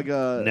different seems club. like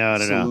a No.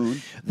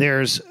 saloon.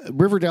 There's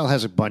Riverdale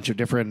has a bunch of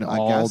different guess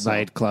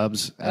all-night so.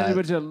 clubs. But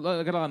got a lot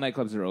of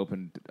nightclubs that are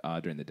open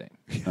during the day.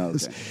 Okay. All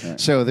right.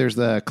 So there's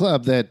the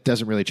club that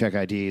doesn't really check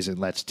IDs and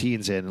lets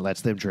teens in and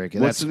lets them drink.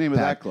 And What's that's the name of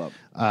that packed. club?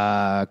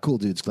 Cool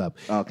Dudes Club.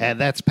 Okay. And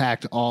that's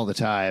packed all the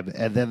time.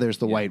 And then there's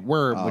the White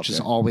Worm, which has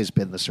Okay. always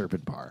been the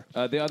Serpent Bar.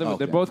 The other one,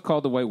 Okay. they're both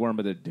called the White Worm,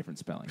 but they're different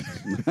spellings.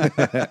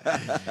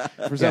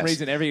 For some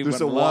reason, everyone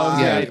There's a loves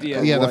Y. the Yeah,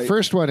 idea. yeah. The White.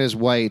 first one is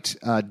White,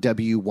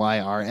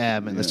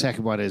 WYRM, and the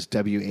second one is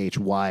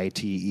WHYTE,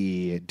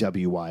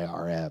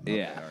 WYRM.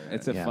 Yeah,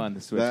 it's a Yeah.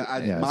 fun switch. Yeah,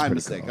 it's My pretty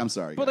mistake. cool. I'm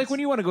sorry. But guys. like when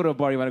you want to go to a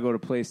bar, you want to go to a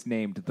place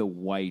named the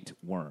White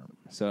Worm.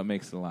 So it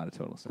makes a lot of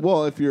total sense.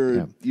 well, if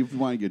you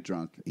want to get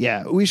drunk,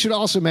 Yeah, we should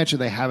also mention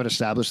they haven't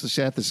established this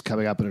yet. This is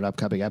coming up in an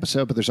upcoming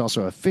episode, but there's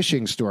also a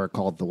fishing store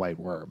called the White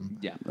Worm.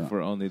 yeah,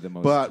 for only the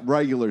most. but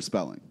regular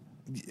spelling.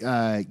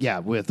 Yeah,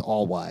 with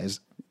all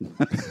Y's.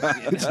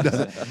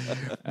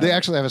 They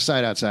actually have a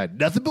sign outside.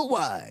 Nothing but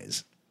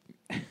Y's.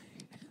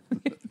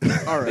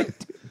 All right.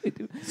 they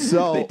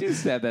So do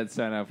have that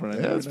sign out front.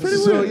 it's pretty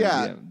So weird.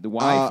 yeah, the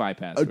Wi-Fi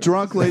password. a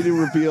drunk lady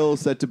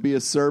reveals that to be a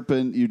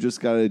serpent, you just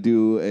got to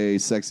do a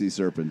sexy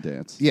serpent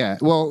dance. Yeah,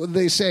 well,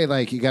 they say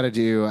like you got to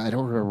do. I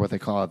don't remember what they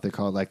call it. They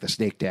call it like the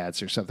snake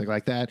dance or something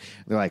like that.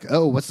 They're like,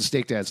 oh, what's the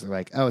snake dance? They're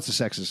like, oh, it's a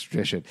sexist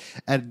tradition.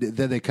 And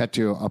then they cut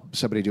to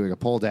somebody doing a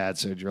pole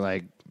dance, and you're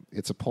like,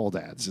 it's a pole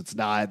dance. It's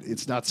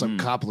not some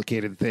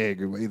complicated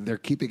thing. They're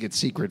keeping it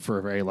secret for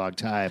a very long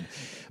time.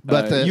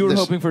 But you were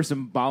hoping for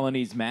some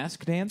Balinese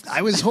mask dance.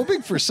 I was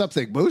hoping for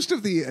something. Most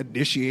of the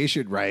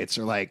initiation rites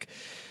are like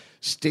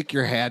stick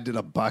your hand in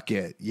a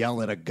bucket,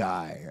 yell at a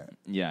guy,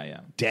 yeah.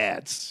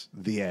 dance,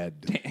 the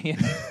end. Yeah.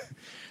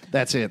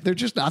 That's it. They're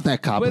just not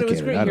that But complicated. it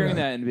was great I don't hearing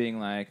know. that and being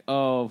like,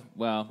 oh,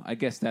 well, I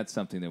guess that's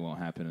something that won't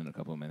happen in a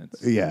couple of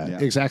minutes. Yeah, Yeah.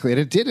 exactly. And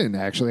it didn't,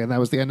 actually. And that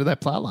was the end of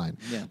that plot line.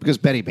 Yeah. Because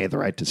Betty made the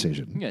right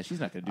decision. Yeah,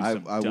 she's not going to do I-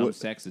 some I dumb would-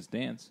 sexist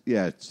dance.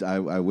 Yeah, I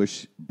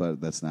wish, but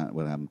that's not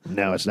what happened.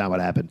 No, it's not what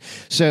happened.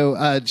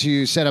 So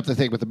to set up the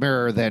thing with the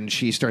mirror, then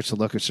she starts to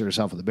look at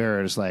herself in the mirror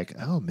and is like,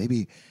 oh,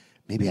 maybe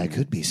I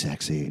could be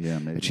sexy. Yeah,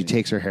 maybe. And she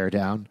takes her hair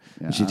down.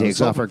 Yeah, And she I was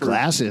takes off her hoping for-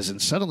 glasses, and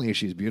suddenly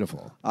she's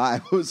beautiful. I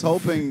was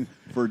hoping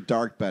for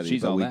Dark Betty,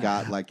 She's but all we that.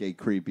 got like a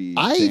creepy.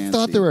 I dancey.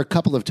 thought there were a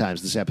couple of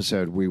times this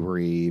episode where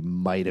we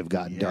might have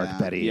gotten Dark Yeah.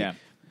 Betty. Yeah.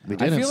 We I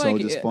didn't. feel so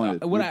like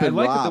disappointed. what We've I been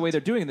like it the robbed. way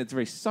they're doing it. It's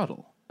very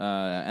subtle,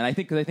 and I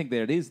think that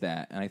it is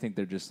that, and I think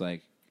they're just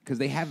like because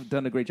they have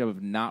done a great job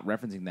of not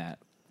referencing that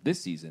this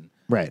season,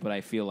 Right. But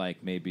I feel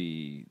like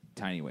maybe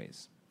tiny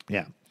ways.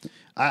 Yeah.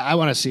 I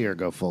want to see her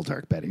go full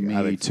Dark Betty. Me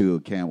I mean, too.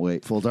 Can't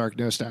wait. full dark,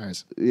 no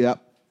stars.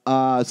 Yep.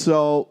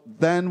 So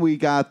then we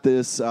got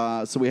this.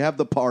 So we have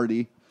the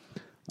party.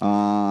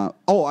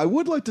 I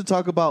would like to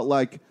talk about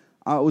like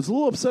I was a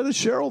little upset at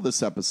Cheryl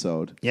this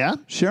episode. Yeah?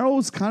 Cheryl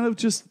was kind of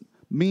just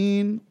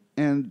mean,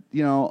 and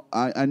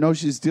I know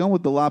she's dealing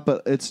with a lot,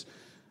 but it's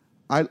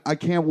I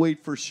can't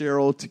wait for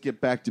Cheryl to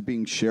get back to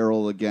being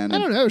Cheryl again. I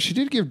don't know. She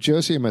did give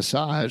Josie a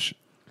massage.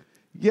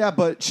 Yeah,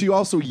 but she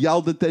also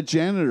yelled at that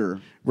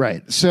janitor.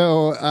 Right.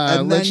 So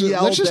And let's then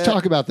just yelled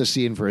talk at- about the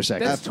scene for a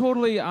second. That's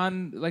totally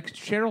on. Like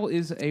Cheryl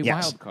is a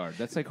Yes. wild card.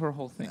 That's like her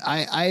whole thing.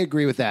 I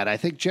agree with that. I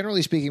think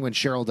generally speaking, when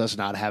Cheryl does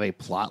not have a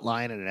plot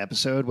line in an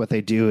episode, what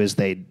they do is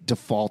they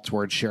default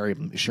towards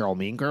Cheryl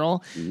Mean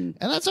Girl. And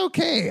that's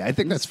okay. I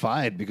think that's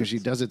fine because she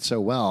does it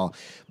so well.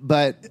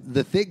 But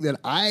the thing that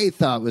I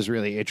thought was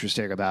really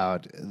interesting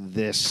about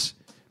this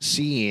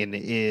scene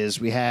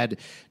is we had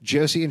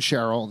Josie and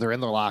Cheryl. They're in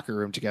the locker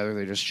room together.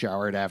 They just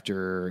showered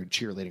after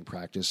cheerleading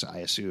practice, I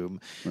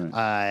assume.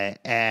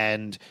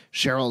 And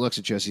Cheryl looks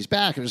at Josie's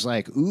back and is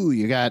like, ooh,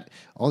 you got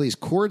all these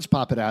cords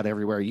popping out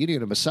everywhere. You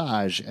need a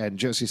massage. And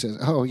Josie says,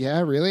 oh, yeah,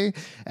 really?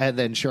 And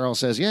then Cheryl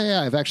says,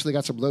 yeah, I've actually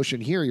got some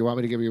lotion here. You want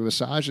me to give you a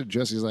massage? And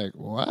Josie's like,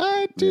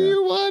 what do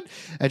you want?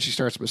 And she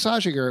starts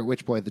massaging her, at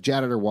which point the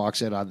janitor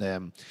walks in on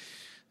them.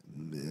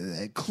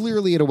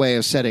 clearly in a way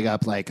of setting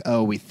up like,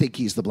 oh, we think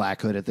he's the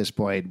Black Hood at this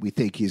point. We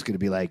think he's going to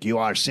be like, you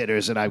are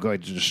sinners and I'm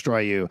going to destroy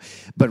you.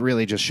 But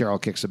really just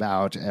Cheryl kicks him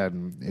out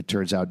and it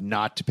turns out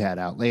not to pan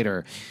out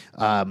later.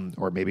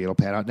 Or maybe it'll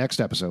pan out next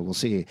episode. We'll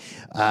see.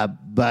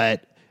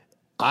 But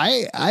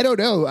I don't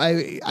know.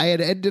 I had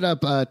ended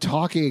up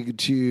talking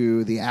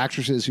to the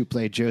actresses who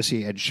played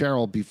Josie and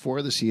Cheryl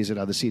before the season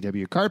on the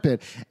CW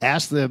carpet,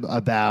 asked them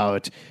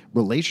about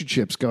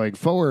relationships going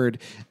forward,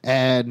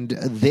 and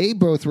they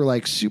both were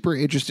like super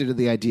interested in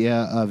the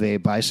idea of a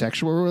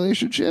bisexual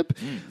relationship.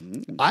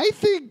 Mm-hmm. I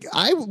think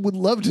I would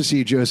love to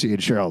see Josie and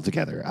Cheryl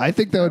together. I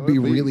think that would be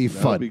really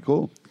fun. That would be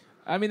cool.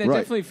 I mean, it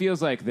definitely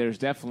feels like there's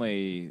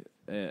definitely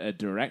a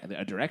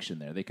direction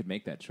there. They could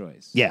make that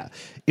choice. Yeah.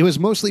 It was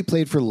mostly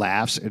played for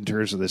laughs in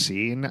terms of the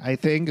scene, I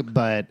think,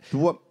 but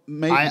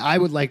I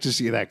would like to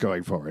see that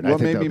going forward.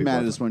 What made me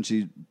mad is when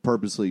she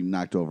purposely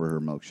knocked over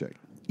her milkshake.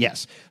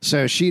 Yes.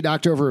 So she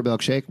knocked over a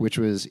milkshake, which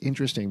was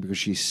interesting because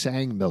she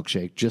sang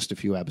Milkshake just a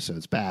few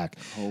episodes back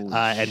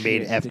and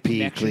made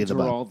FP clean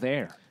them up. All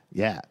there.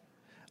 Yeah.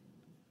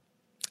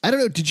 I don't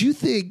know. Did you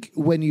think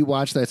when you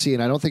watched that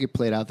scene, I don't think it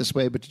played out this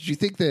way, but did you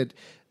think that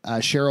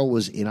Cheryl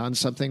was in on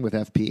something with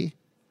FP?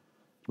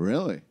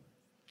 Really?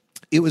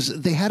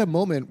 They had a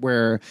moment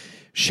where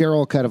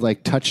Cheryl kind of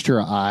like touched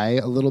her eye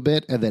a little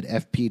bit and then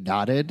FP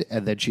nodded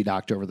and then she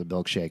knocked over the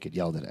milkshake and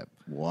yelled at him.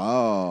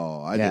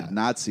 Whoa. I did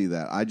not see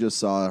that. I just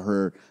saw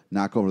her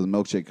knock over the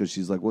milkshake because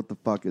she's like, what the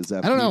fuck is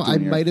that? I don't know. I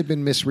might have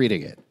been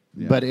misreading it,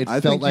 but it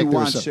felt like you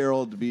want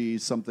Cheryl to be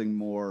something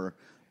more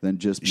than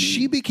just me.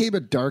 She became a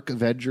Dark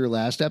Avenger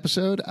last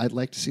episode. I'd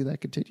like to see that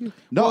continue.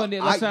 No, well,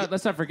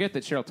 let's not forget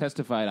that Cheryl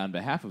testified on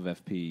behalf of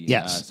FP.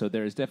 Yes. So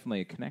there is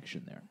definitely a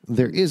connection there.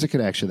 There is a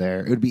connection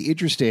there. It would be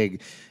interesting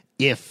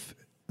if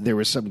there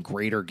was some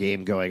greater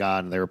game going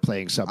on and they were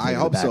playing something I in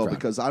hope the so, background.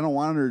 because I don't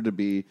want her to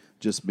be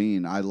just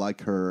mean. I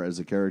like her as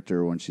a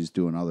character when she's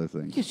doing other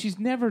things. Yeah, she's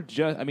never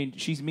just... I mean,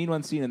 she's mean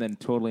one scene and then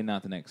totally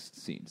not the next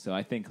scene. So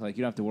I think like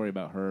you don't have to worry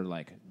about her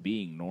like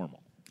being normal.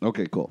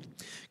 Okay, cool.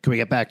 Can we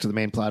get back to the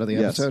main plot of the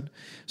episode?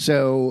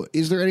 So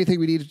is there anything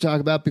we need to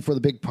talk about before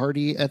the big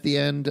party at the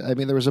end? I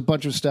mean, there was a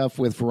bunch of stuff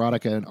with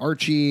Veronica and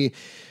Archie.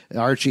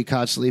 Archie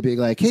constantly being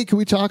like, hey, can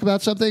we talk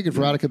about something? And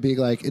Veronica being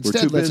like,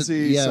 instead, we're too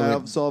busy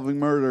solving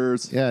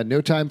murders. Yeah, no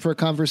time for a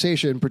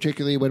conversation,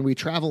 particularly when we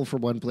travel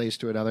from one place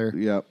to another.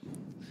 Yep.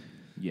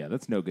 Yeah,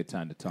 that's no good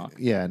time to talk.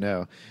 Yeah,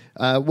 no.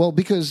 Well,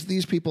 because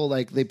these people,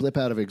 like, they blip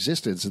out of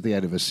existence at the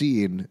end of a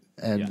scene,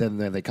 and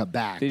then they come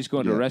back. They just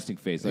go into a resting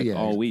phase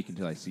all week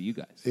until I see you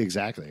guys.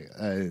 Exactly.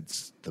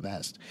 It's the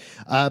best.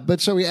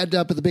 But so we end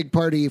up at the big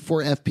party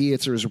for FP.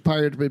 It's a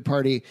retirement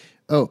party.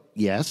 Oh,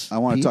 yes. I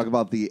want to talk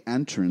about the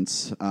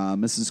entrance.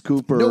 Mrs.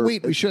 Cooper. No,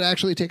 wait. We should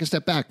actually take a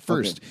step back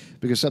first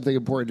because something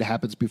important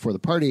happens before the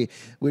party,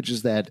 which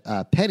is that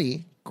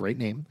Penny, great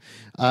name,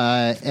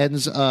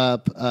 ends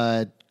up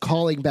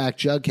calling back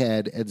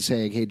Jughead and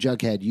saying, hey,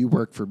 Jughead, you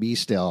work for me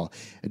still.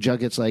 And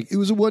Jughead's like, it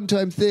was a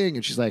one-time thing.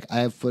 And she's like,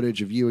 I have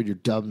footage of you and your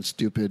dumb,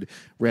 stupid,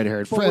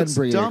 red-haired friend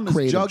bringing a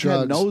crate of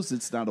drugs. Jughead knows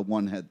it's not a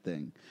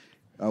one-time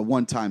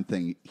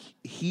thing.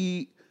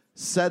 He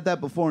said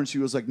that before, and she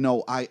was like,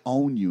 no, I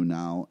own you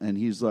now. And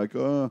he's like,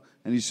 and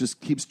he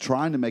just keeps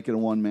trying to make it a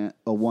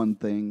one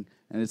thing,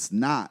 and it's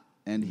not.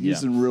 And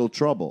he's in real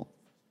trouble.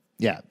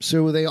 Yeah.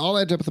 So they all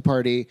end up at the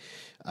party,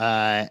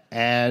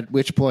 at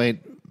which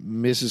point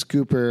Mrs.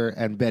 Cooper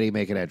and Betty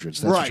make an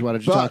entrance. That's what you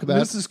wanted to talk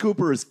about? Mrs.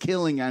 Cooper is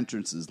killing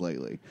entrances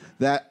lately.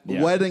 That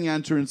wedding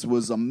entrance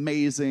was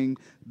amazing.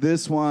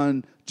 This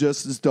one,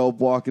 just as dope,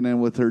 walking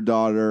in with her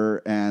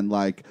daughter and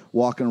like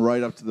walking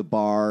right up to the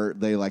bar.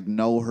 They like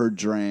know her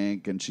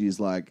drink, and she's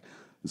like,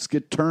 let's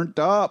get turned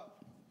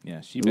up.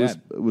 Yeah,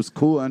 it was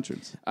cool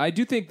entrance. I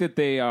do think that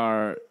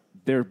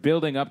they're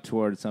building up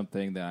towards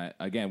something that,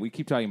 again, we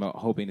keep talking about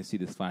hoping to see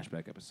this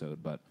flashback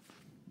episode, but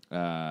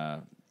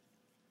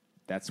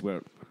that's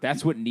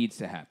what needs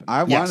to happen.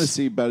 I want to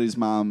see Betty's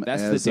mom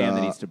that's as the dam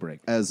that needs to break.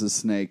 As a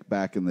snake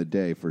back in the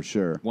day, for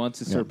sure. Once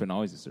a serpent,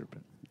 always a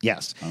serpent.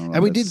 Yes.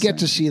 And we did get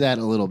to see that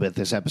a little bit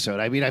this episode.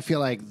 I mean, I feel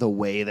like the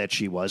way that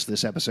she was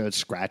this episode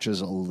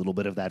scratches a little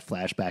bit of that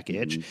flashback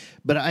itch.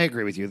 But I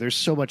agree with you. There's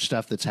so much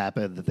stuff that's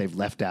happened that they've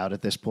left out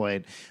at this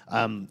point.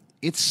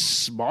 It's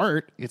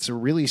smart. It's a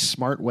really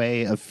smart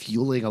way of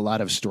fueling a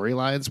lot of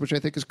storylines, which I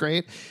think is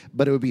great.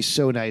 But it would be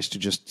so nice to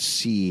just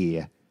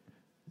see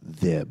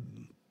them.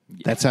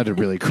 That sounded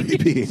really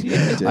creepy.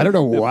 I don't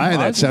know why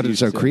that sounded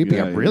so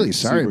creepy. I'm really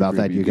sorry about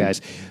that, you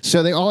guys.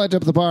 So they all end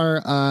up at the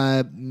bar.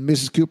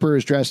 Mrs. Cooper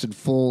is dressed in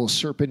full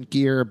serpent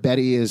gear.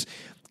 Betty is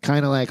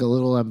kind of like a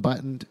little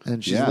unbuttoned,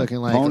 and she's looking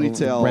like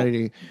ponytail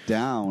ready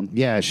down.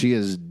 Yeah, she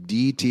is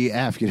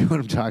DTF. You know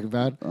what I'm talking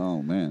about?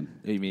 Oh, man.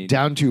 You mean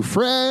down to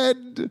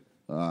Fred.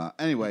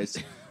 Anyways,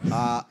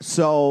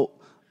 so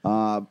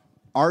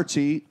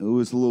Archie, who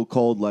was a little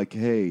cold, like,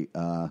 hey,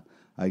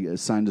 I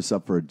signed us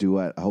up for a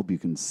duet. I hope you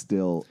can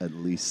still at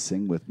least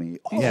sing with me.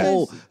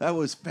 Oh, that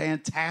was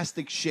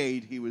fantastic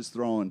shade he was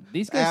throwing.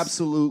 These guys,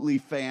 absolutely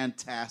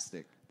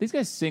fantastic. These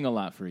guys sing a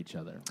lot for each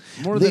other.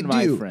 More They than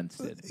my do. friends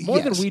did. More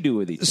than Yes. we do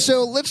with each other.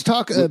 So let's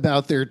talk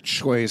about their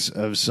choice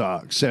of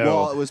songs. So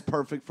Well, it was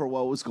perfect for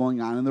what was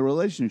going on in the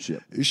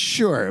relationship.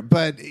 sure,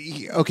 but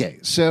okay.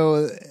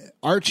 So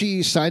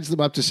Archie signs them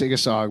up to sing a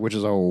song, which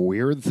is a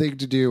weird thing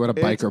to do at a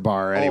biker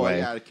bar. Anyway, Oh,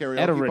 yeah, at a karaoke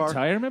At a bar.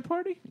 retirement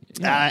party?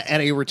 at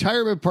a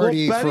retirement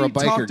party well, for a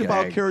Betty biker talked gang.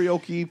 about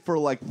karaoke for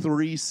like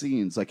 3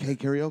 scenes. Like, hey,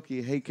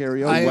 karaoke, hey,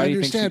 karaoke. I Why do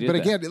you think she understand, did but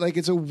that? again, like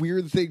it's a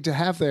weird thing to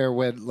have there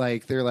when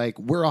like they're like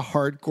we're a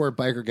hardcore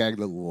biker gang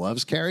that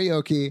loves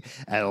karaoke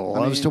and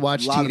loves to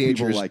watch a lot of people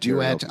teenagers like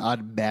duet karaoke.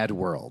 on Mad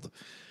World.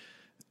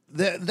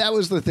 That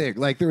was the thing.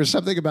 Like there was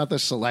something about the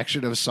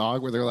selection of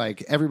song where they're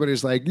like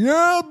everybody's like,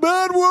 yeah,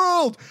 Mad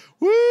World,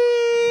 woo!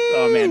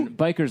 Oh, man.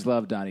 Bikers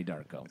love Donnie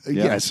Darko.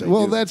 Yes. they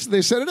Well, do.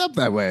 they set it up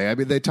that way. I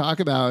mean, they talk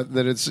about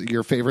that it's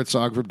your favorite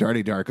song from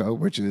Donnie Darko,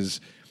 which is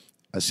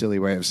a silly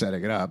way of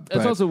setting it up. It's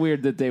but- also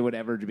weird that they would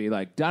ever be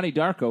like, Donnie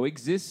Darko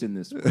exists in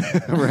this.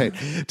 right.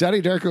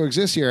 Donnie Darko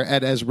exists here,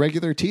 and as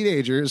regular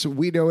teenagers,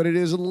 we know what it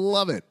is and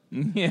love it.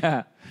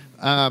 Yeah.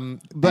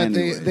 But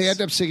Anyways. they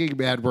end up singing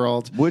Mad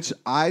World. Which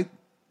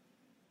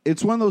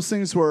it's one of those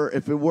things where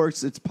if it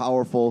works, it's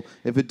powerful.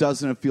 If it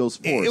doesn't, it feels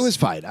forced. It was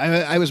fine.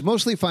 I was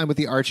mostly fine with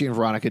the Archie and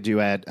Veronica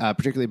duet,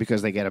 particularly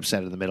because they get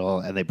upset in the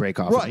middle and they break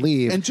off right. and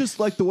leave. And just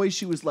like the way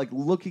she was like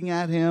looking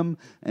at him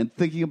and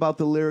thinking about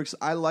the lyrics,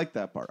 I liked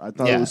that part. I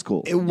thought it was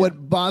cool.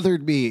 What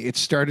bothered me, it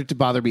started to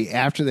bother me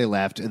after they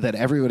left, that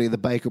everybody in the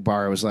biker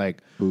bar was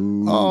like,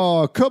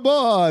 oh, come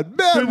on,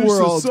 Mad Finish the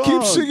World. song."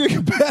 Keep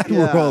singing Mad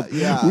Yeah, World.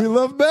 yeah. We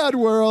love Mad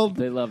World.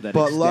 They love that.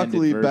 But extended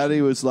luckily, version.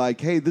 Betty was like,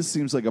 hey, this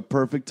seems like a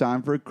perfect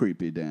time for a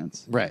creepy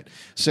dance. Right.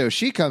 So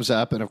she comes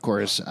up and, of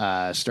course,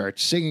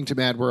 starts singing to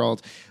Mad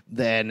World,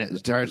 then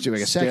starts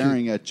doing a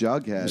Staring at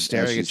Jughead. as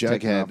staring at she's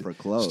taking off her Jughead,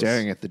 clothes.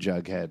 staring at the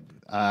Jughead,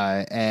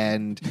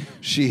 and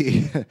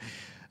she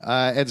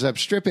ends up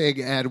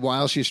stripping. And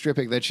while she's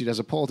stripping, then she does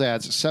a pole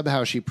dance.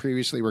 Somehow, she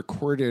previously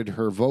recorded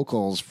her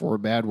vocals for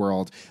Mad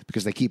World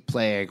because they keep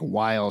playing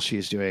while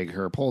she's doing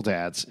her pole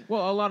dance.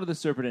 Well, a lot of the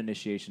Serpent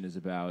Initiation is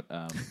about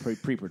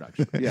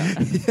pre-production. Yeah.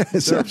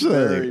 Yes, They're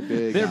absolutely. very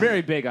big. They're on very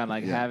it. big on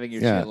like having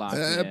your Yeah, shit locked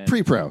in.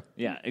 pre-pro.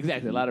 Yeah,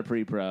 exactly. A lot of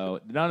pre-pro.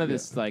 None of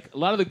this like a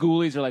lot of the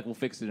ghoulies are like we'll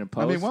fix it in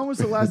post. I mean, when was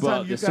the last But time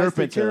you the guys did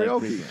Serpents are, like, karaoke?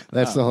 pre-pro.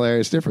 That's the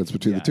hilarious difference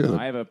between the two of no,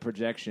 them. I have a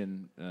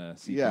projection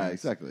sequence. Yeah,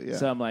 exactly, yeah.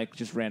 Some like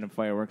just random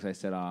fireworks I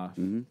set off,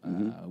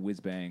 whiz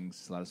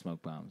bangs, a lot of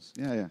smoke bombs.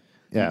 Yeah, yeah.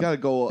 Yeah. You got to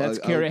go That's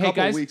a karaoke. Hey couple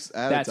guys, weeks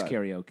at that's a time.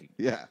 karaoke.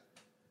 Yeah.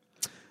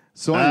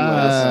 So anyways,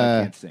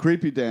 I can't sing.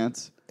 creepy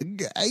dance.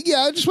 Yeah,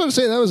 I just want to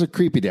say that was a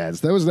creepy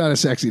dance. That was not a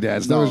sexy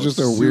dance. That No, was just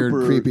a weird,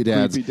 super creepy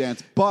dance.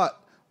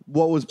 But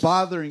what was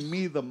bothering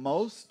me the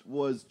most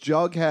was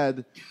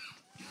Jughead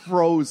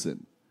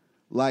frozen.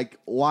 Like,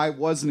 why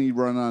wasn't he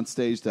running on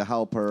stage to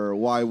help her?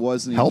 Why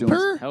wasn't he Help doing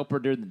her? Help her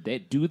do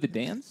the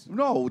dance.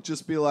 No,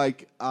 just be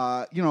like,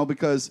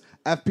 because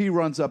FP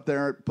runs up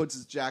there, puts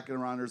his jacket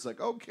around her. It's like,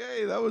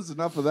 okay, that was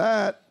enough of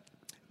that.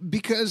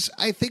 Because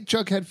I think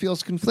Jughead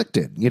feels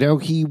conflicted. You know,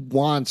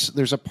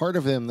 there's a part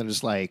of him that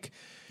is like,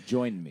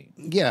 Join me.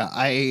 yeah,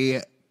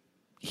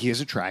 he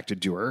is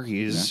attracted to her.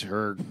 He's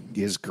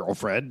his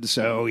girlfriend,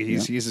 so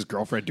he's his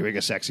girlfriend doing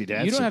a sexy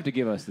dance. You don't have to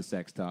give us the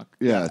sex talk.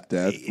 Yeah,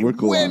 Dad, we're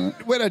cool on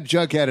it. When a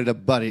Jughead and a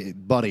buddy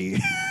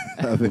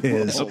of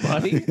his, A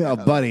buddy? a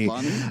buddy,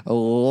 bunny?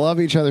 love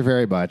each other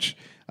very much.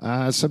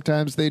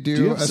 Sometimes they Do you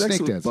do have a sex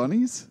snake with dance.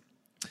 bunnies?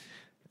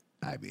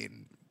 I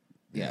mean,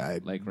 Yeah, I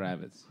like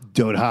rabbits.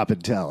 don't hop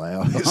and tell. I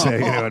always say,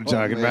 you know what I'm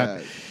talking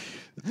about.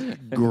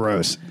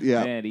 Gross.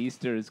 Yeah. Man,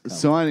 Easter is coming.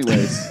 So,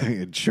 anyways.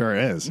 It sure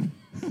is.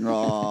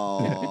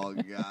 Oh,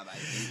 God. I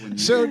hate when you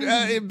So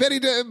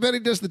Betty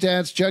does the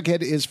dance.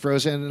 Jughead is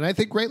frozen, and I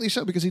think rightly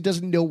so because he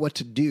doesn't know what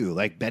to do.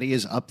 Like Betty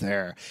is up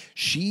there.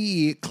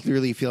 She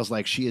clearly feels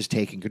like she is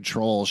taking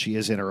control. She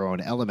is in her own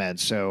element.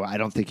 So I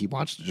don't think he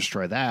wants to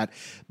destroy that.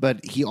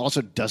 But he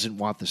also doesn't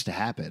want this to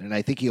happen. And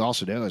I think he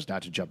also knows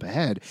not to jump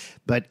ahead.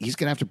 But he's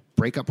going to have to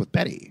break up with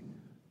Betty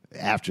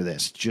after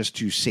this just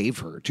to save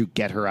her, to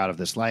get her out of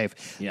this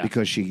life Yeah.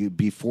 because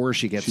before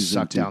she gets She's in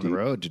sucked too down the deep.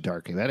 road to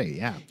Dark Betty.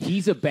 Yeah.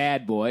 He's a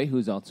bad boy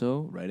who's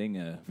also writing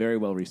a very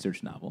well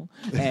researched novel,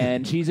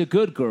 and she's a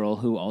good girl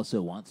who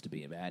also wants to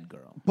be a bad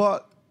girl.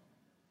 But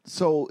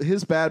so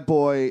his bad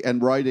boy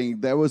and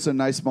writing, there was a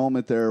nice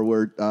moment there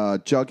where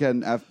Jughead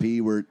and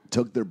FP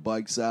took their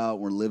bikes out,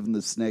 were living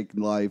the snake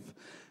life,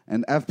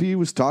 and FP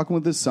was talking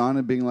with his son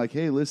and being like,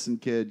 "Hey, listen,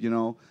 kid,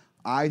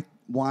 I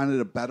wanted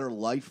a better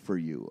life for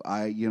you.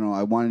 I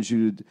wanted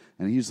you to,"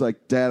 and he's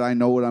like, "Dad, I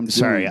know what I'm doing."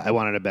 Sorry, I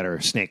wanted a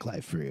better snake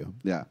life for you.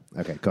 Yeah.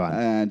 Okay, go on.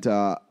 And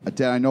Dad,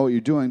 I know what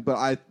you're doing, but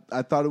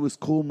I thought it was a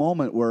cool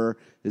moment where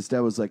his dad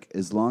was like,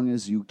 "As long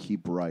as you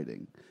keep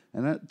writing,"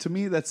 and to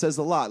me that says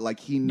a lot. Like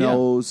he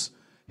knows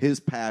his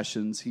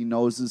passions, he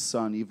knows his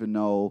son, even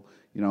though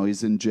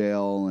he's in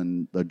jail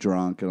and a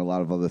drunk and a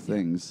lot of other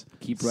things.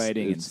 Keep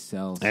writing and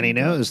sell. And he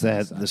some knows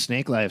drugs that on the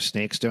snake life,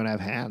 snakes don't have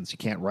hands. You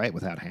can't write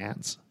without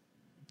hands.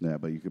 Yeah,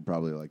 but you could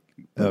probably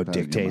Oh,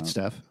 dictate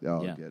stuff?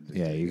 Oh, Yeah. good.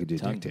 Yeah, you could do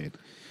Tongue. dictate.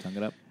 Tongue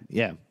it up.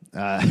 Yeah.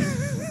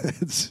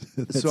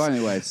 So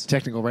anyways.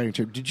 Technical writing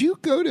term. Did you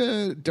go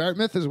to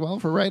Dartmouth as well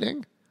for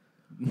writing?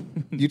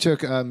 You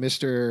took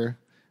Mr.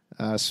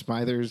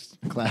 Smyther's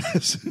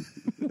class.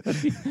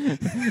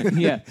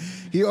 Yeah.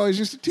 He always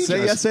used to teach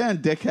Say us. yes and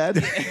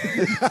dickhead.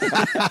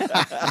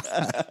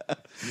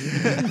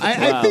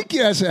 I think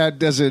yes and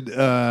doesn't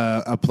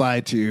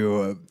apply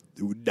to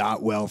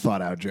not well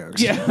thought out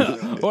jokes.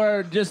 Yeah,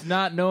 or just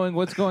not knowing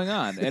what's going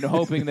on and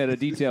hoping that a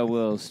detail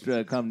will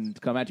come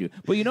at you.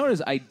 But you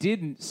notice I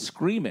didn't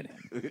scream at him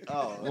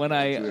when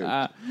I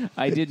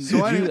didn't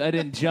I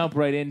didn't jump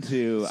right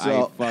into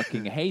I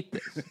fucking hate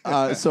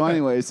this. So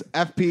anyways,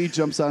 FP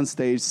jumps on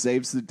stage,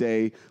 saves the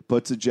day,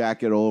 puts a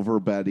jacket over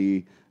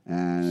Betty,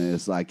 and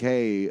it's like,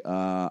 hey,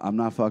 I'm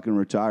not fucking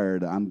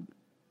retired. I'm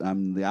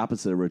the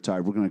opposite of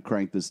retired. We're gonna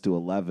crank this to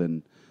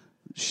 11.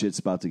 Shit's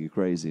about to get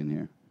crazy in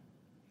here.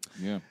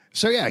 Yeah.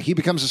 So yeah, he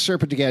becomes a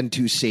serpent again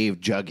to save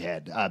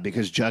Jughead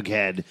because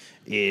Jughead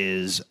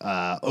is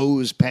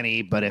owes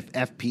Penny. But if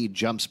FP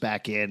jumps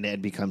back in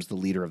and becomes the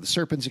leader of the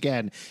serpents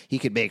again, he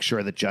can make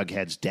sure that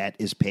Jughead's debt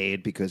is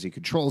paid because he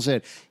controls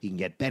it. He can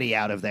get Betty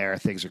out of there.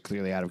 Things are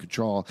clearly out of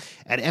control,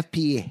 and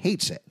FP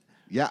hates it.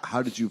 Yeah,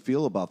 how did you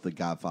feel about the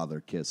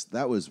Godfather kiss?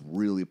 That was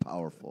really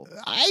powerful.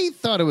 I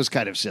thought it was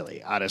kind of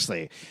silly,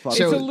 honestly. It's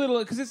a little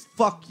because it's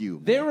Fuck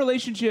you. their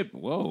relationship.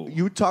 Whoa.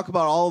 You talk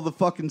about all the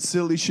fucking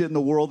silly shit in the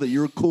world that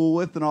you're cool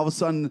with, and all of a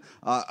sudden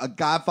a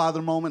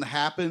Godfather moment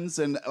happens,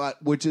 and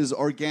which is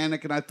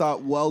organic, and I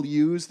thought well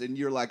used, and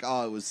you're like,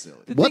 oh, it was silly.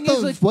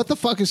 What the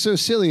fuck is so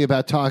silly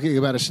about talking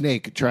about a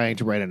snake trying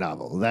to write a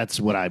novel? That's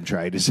what I'm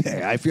trying to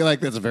say. I feel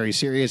like that's a very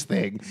serious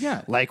thing.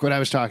 Yeah. Like when I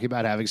was talking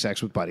about having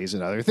sex with buddies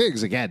and other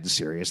things. Again,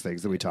 serious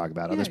things that we talk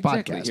about on this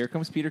exactly. podcast. Here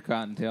comes Peter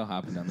Cottontail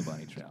hopping down the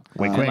bunny trail.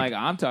 Wink, And wink. like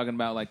I'm talking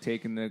about like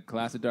taking the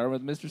class of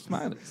Darwin with Mr.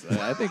 Smiley. So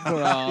I think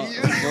we're all.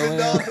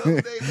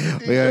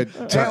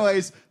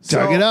 Anyways,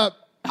 Tug it up.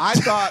 I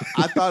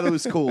thought it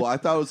was cool. I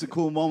thought it was a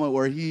cool moment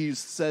where he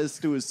says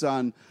to his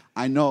son,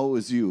 "I know it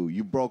was you.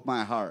 You broke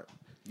my heart."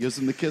 Gives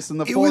him the kiss in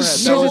the It forehead.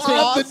 was so That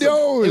up the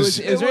nose.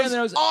 It was right on the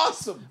nose.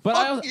 awesome. But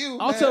Fuck you,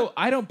 also, man.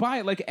 I don't buy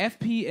it. Like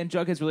FP and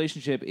Jughead's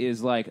relationship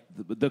is like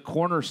the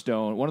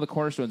cornerstone, one of the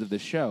cornerstones of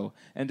this show,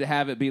 and to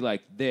have it be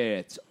like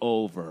that's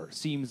over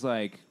seems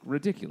like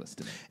ridiculous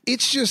to me.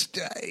 It's just,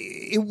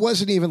 it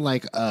wasn't even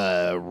like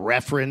a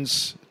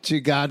reference to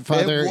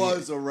Godfather. It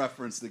was a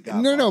reference to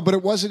Godfather. No, but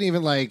it wasn't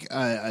even like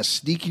a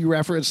sneaky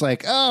reference.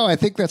 Like, oh, I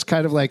think that's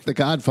kind of like The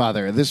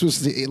Godfather. This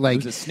was like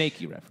It was a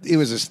snaky reference. It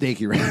was a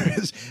snaky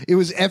reference. It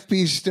was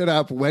FP stood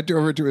up, went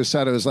over to his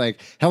son, and was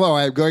like, "Hello,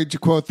 I'm going to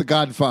quote The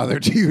Godfather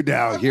to you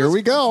now. Here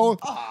we go."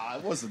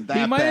 It wasn't that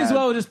He might bad. as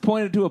well have just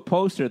pointed to a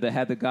poster that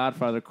had the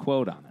Godfather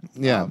quote on it.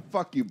 Yeah.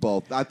 Fuck you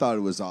both. I thought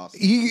it was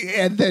awesome.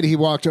 And then he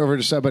walked over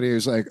to somebody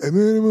who's like, "I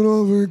made him an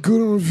offer,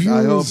 couldn't refuse."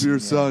 I hope your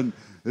son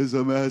is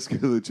a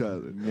masculine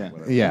child. Yeah.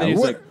 Yeah. And then he's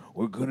What- like,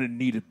 we're gonna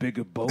need a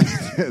bigger boat.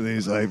 And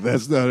he's like,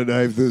 "That's not a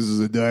knife. This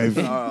is a knife."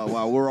 Oh,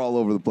 wow, we're all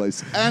over the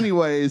place.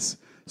 Anyways,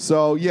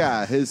 so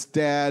yeah, his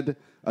dad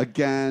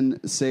again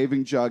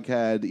saving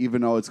Jughead,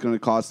 even though it's going to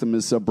cost him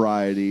his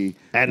sobriety.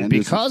 And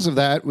because of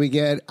that, we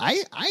get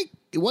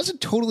it wasn't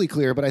totally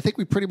clear, but I think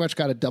we pretty much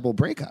got a double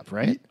breakup,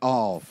 right?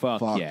 oh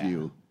Fuck yeah.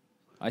 you,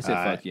 I said,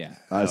 fuck yeah.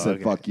 I said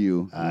okay. fuck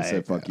you. I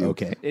said fuck you.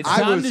 Okay. It's I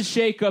time was- to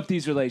shake up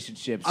these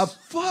relationships.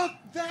 Fuck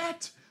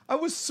that. I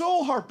was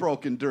so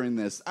heartbroken during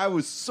this. I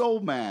was so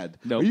mad.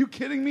 Nope. Are you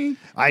kidding me?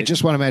 I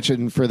just want to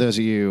mention for those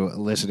of you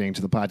listening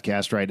to the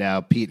podcast right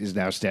now, Pete is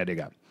now standing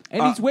up.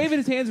 And he's waving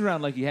his hands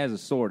around like he has a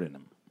sword in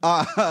him.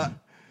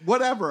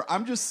 Whatever.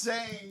 I'm just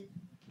saying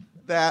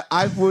that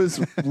I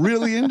was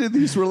really into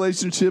these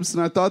relationships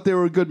and I thought they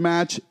were a good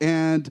match,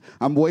 and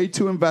I'm way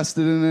too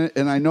invested in it,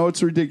 and I know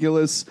it's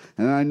ridiculous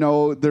and I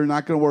know they're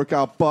not going to work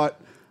out, but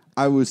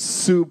I was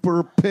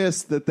super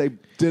pissed that they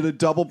did a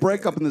double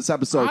breakup in this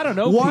episode. I don't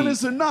know, One Pete.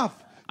 is enough.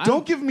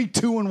 Don't give me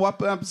two in one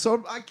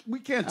episode. We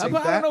can't take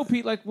But that. I don't know,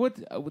 Pete. Like, what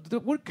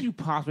could you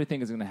possibly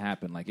think is going to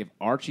happen? Like, if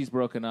Archie's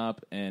broken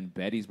up and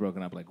Betty's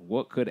broken up, like,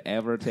 what could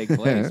ever take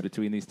place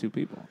between these two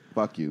people?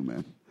 Fuck you,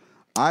 man.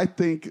 I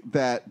think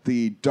that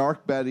the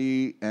Dark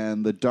Betty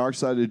and the Dark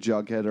Side of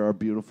Jughead are a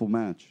beautiful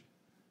match.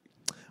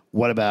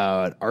 What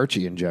about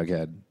Archie and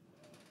Jughead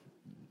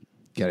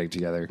getting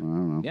together? I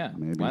don't know. Yeah.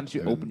 Maybe. Why don't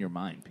you open your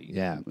mind, Pete?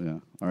 Yeah. Yeah.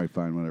 All right,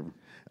 fine, whatever.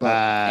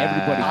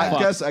 Everybody I fucks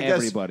guess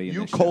everybody in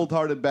you this show.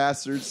 cold-hearted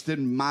bastards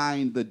didn't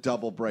mind the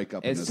double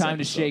breakup. in It's this time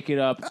to episode. shake it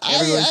up.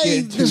 Everyone's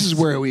getting too This is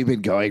where we've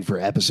been going for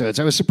episodes.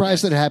 I was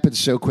surprised that it happened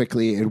so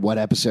quickly in one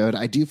episode.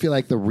 I do feel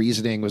like the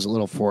reasoning was a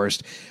little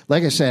forced.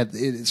 Like I said,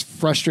 it's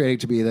frustrating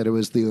to me that it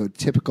was the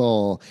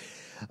typical,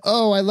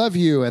 "Oh, I love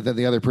you," and then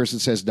the other person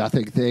says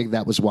nothing thing.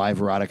 That was why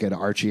Veronica and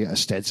Archie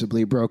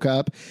ostensibly broke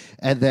up.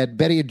 And then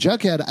Betty and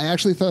Jughead, I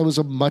actually thought it was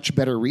a much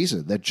better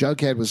reason. That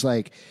Jughead was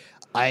like,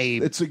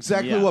 It's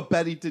exactly Yeah. what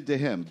Betty did to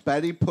him.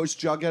 Betty pushed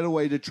Jughead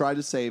away to try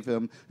to save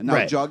him, and now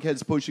Right.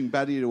 Jughead's pushing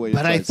Betty away to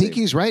But try I to think save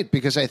him. he's right,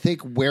 because I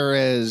think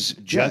whereas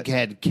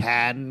Jughead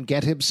can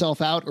get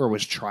himself out, or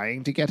was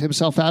trying to get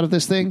himself out of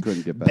this thing,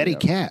 couldn't get Betty Betty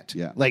out. can't.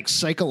 Yeah. Like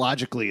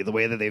psychologically, the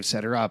way that they've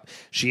set her up,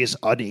 she is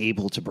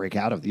unable to break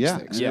out of these Yeah,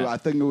 things. and Yeah. I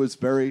think it was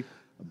very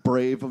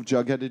brave of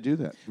Jughead to do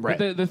that. Right.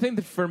 But the thing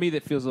that for me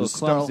that feels a It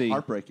was little still clumsy,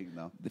 heartbreaking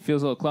though. that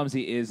feels a little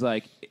clumsy is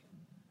like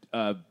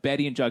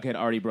Betty and Jughead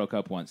already broke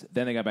up once,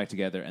 then they got back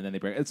together, and then they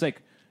break. It's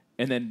like,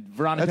 and then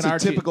Veronica That's and a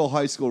Archie. typical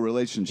high school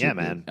relationship. Yeah,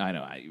 man. I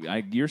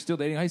know. You're still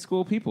dating high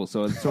school people,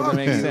 so it sort of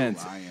makes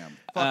sense. I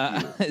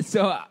am. Fuck you.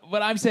 So,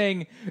 but I'm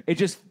saying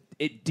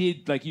it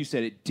did, like you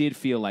said, it did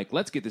feel like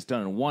let's get this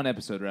done in one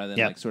episode rather than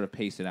Yep. like sort of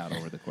pace it out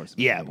over the course of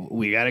Yeah,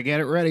 we got to get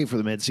it ready for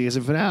the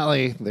mid-season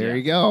finale. There Yeah.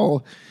 you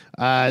go.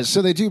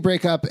 So they do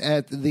break up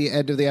at the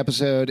end of the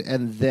episode,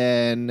 and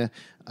then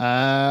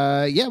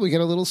we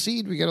get a little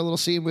scene. We get a little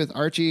scene with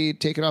Archie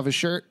taking off his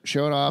shirt,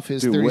 showing off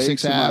his Dude, way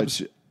 36 too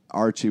abs. much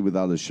Archie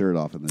without his shirt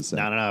off in this set.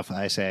 Not enough,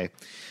 I say.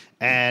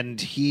 And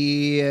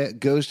he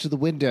goes to the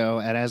window,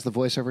 and as the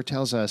voiceover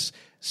tells us,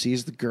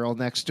 sees the girl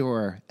next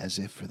door as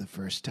if for the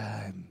first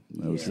time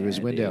through his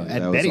window. dude.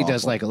 That And was Betty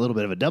does awful. like a little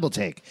bit of a double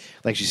take.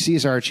 Like she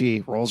sees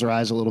Archie, rolls her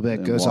eyes a little bit,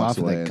 And goes walks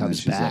off, away, and then comes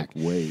she's back.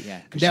 Like, wait.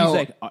 Yeah, because Now-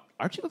 she's like,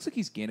 Archie looks like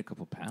he's gained a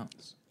couple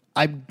pounds.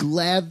 I'm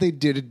glad they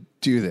didn't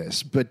do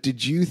this, but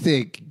did you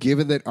think,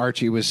 given that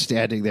Archie was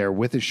standing there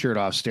with his shirt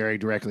off, staring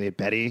directly at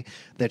Betty,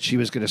 that she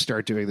was going to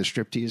start doing the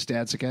striptease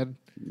dance again?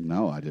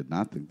 No, I did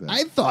not think that.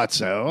 I thought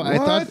so. I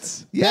What?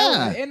 thought,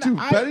 yeah. And Dude,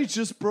 I- Betty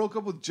just broke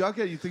up with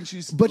Jughead. You think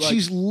she's But like,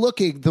 she's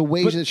looking, the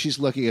way that she's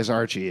looking as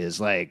Archie is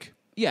like,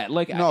 Yeah,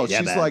 like no, Yeah,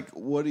 she's man. like,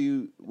 what do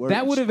you? Where,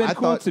 that would have been I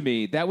cool thought- to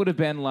me. That would have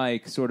been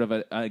like sort of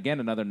again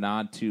another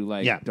nod to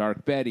like Yeah.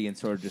 Dark Betty and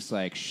sort of just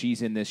like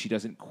she's in this, she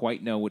doesn't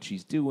quite know what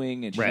she's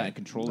doing and she's Right. not in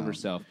control of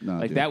herself. no,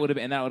 like dude. that would have,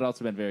 and that would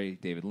also been very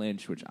David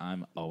Lynch, which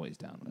I'm always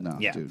down with. No,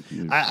 yeah. dude.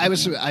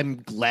 I'm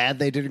glad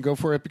they didn't go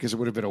for it because it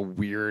would have been a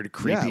weird,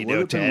 creepy it would note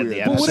have to been end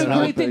weird. the But what a episode.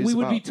 great thing! We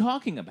would be about.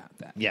 talking about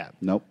that. Yeah.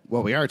 Nope.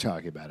 Well, we are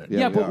talking about it.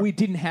 Yeah, we but are. we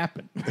didn't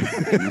happen.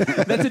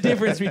 That's the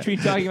difference between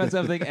talking about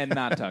something and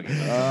not talking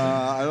about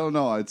it. I don't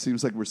know. It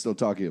seems like we're still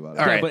talking about it.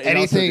 All right. but it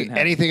also didn't happen.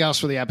 Anything else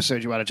for the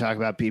episode you want to talk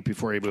about, Pete,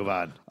 before you move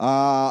on?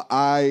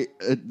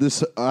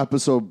 This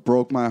episode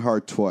broke my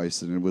heart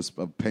twice, and it was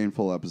a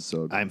painful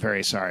episode. I'm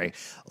very sorry.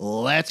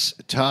 Let's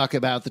talk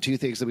about the two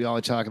things that we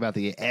always talk about at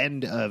the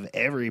end of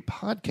every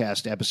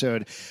podcast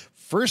episode.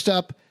 First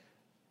up,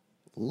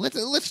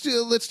 let's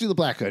do the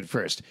Black Hood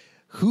first.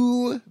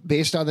 Who,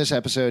 based on this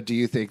episode, do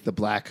you think the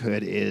Black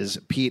Hood is?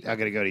 Pete, I'm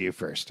going to go to you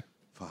first.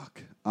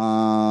 Fuck.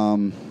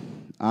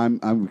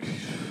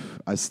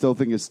 I still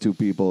think it's two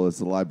people. It's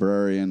the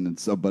librarian and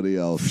somebody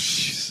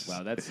else.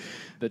 Wow, that's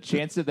the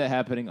chances of that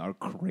happening are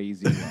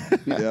crazy.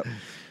 Yep.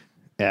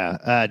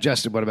 Yeah,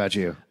 Justin. What about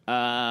you?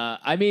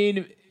 I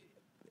mean,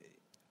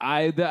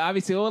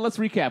 obviously. Well, let's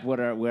recap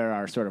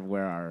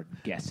where our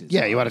guesses.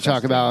 Yeah, you want to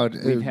talk about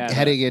We've had,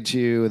 heading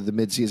into the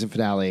mid-season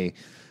finale?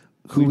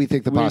 Who we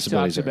think the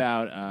possibilities We've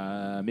are? talked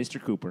about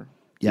Mr. Cooper.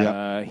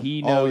 Yeah.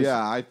 He Oh knows. yeah,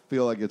 I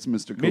feel like it's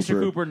Mr. Cooper. Mr.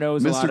 Cooper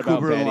knows Mr. a lot about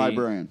Cooper Betty, and the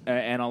librarian.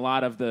 And a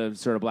lot of the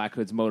sort of Black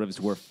Hood's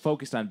motives were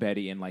focused on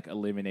Betty and like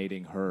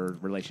eliminating her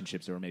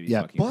relationships or maybe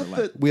Yeah, fucking her But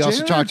life. the We also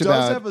janitor talked does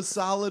about- have a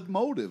solid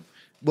motive.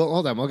 Well,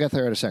 hold on. We'll get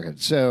there in a second.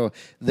 So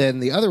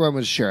then the other one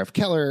was Sheriff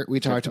Keller. We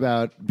talked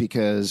about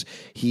because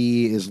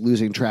he is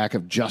losing track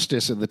of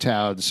justice in the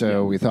town.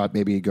 So we thought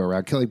maybe he'd go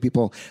around killing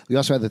people. We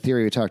also had the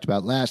theory we talked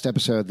about last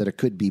episode that it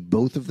could be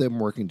both of them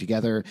working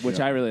together.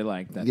 Which I really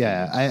liked. That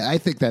Yeah, I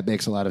think that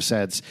makes a lot of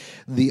sense.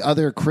 The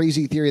other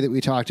crazy theory that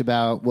we talked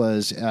about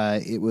was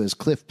it was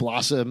Cliff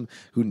Blossom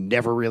who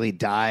never really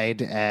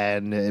died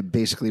and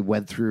basically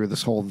went through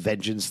this whole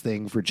vengeance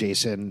thing for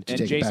Jason to and take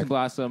it Jason back.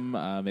 Blossom,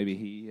 maybe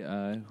he.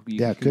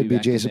 Yeah, could be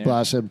back in Jason there.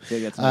 Blossom.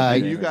 They got some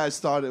And You guys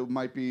thought it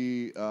might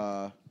be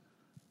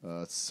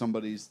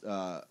somebody's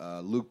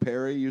Luke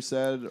Perry, you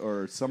said,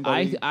 or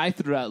somebody. I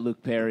threw out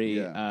Luke Perry,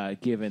 Yeah.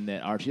 given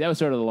that Archie. That was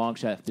sort of the long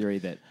shot theory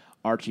that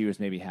Archie was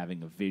maybe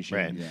having a vision.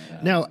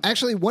 Right. Now,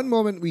 actually, one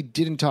moment we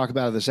didn't talk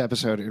about in this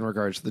episode in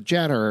regards to the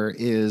janitor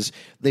is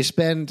they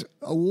spend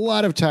a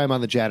lot of time on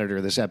the janitor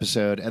this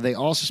episode, and they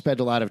also spend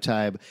a lot of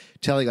time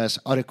telling us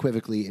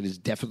unequivocally it is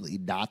definitely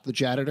not the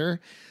janitor.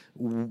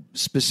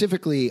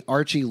 Specifically,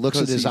 Archie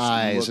looks at his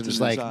eyes and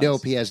is like,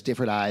 nope, he has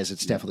different eyes.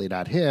 It's definitely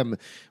not him.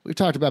 We've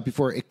talked about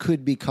before, it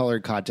could be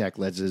colored contact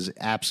lenses.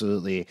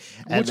 Absolutely.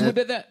 And Which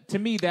would that to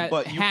me that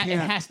But you it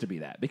can't- has to be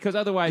that because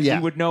otherwise Yeah.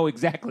 you would know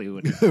exactly who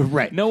it is.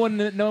 Right.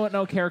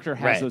 No character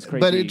has those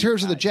crazy. But in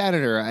terms of the eyes.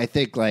 janitor, I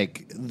think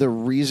like the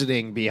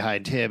reasoning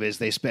behind him is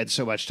they spend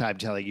so much time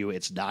telling you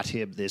it's not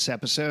him this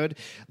episode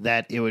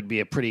that it would be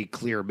a pretty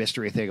clear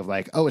mystery thing of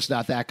like, oh, it's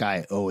not that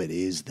guy. Oh, it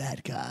is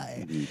that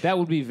guy. that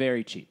would be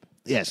very cheap.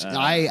 Yes,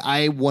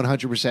 I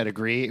 100%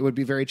 agree. It would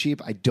be very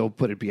cheap. I don't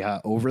put it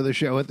over the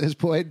show at this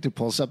point to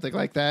pull something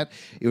like that.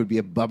 It would be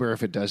a bummer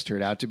if it does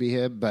turn out to be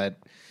him, but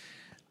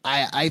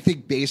I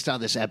think based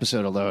on this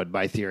episode alone,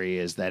 my theory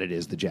is that it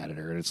is the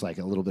janitor, and it's like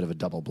a little bit of a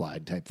double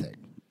blind type thing.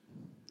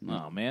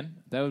 Oh man,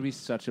 that would be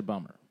such a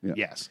bummer. Yeah.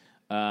 Yes.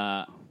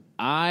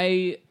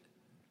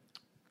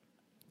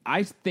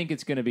 I think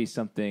it's going to be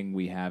something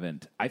we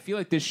haven't. I feel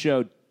like this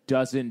show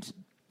doesn't.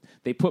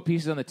 They put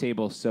pieces on the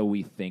table so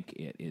we think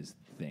it is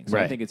the thing. So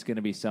I Right. think it's going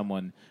to be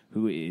someone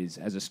who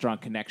has a strong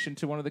connection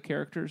to one of the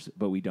characters,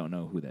 but we don't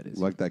know who that is.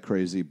 Like that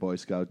crazy Boy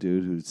Scout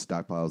dude who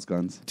stockpiles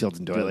guns.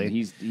 Dilton Doily.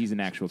 He's an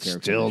actual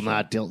character. Still in the show.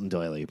 not Dilton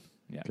Doily.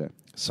 Yeah. Okay.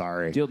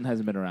 Sorry. Dilton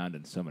hasn't been around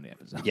in so many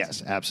episodes.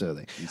 Yes,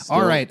 absolutely. still-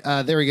 All right,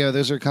 there we go.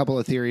 Those are a couple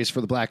of theories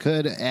for the Black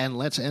Hood, and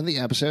let's end the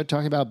episode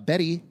talking about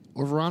Betty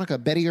or Veronica.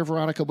 Betty or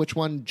Veronica, which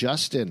one?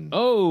 Justin.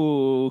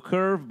 Oh,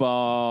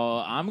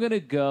 curveball. I'm going to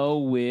go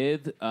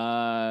with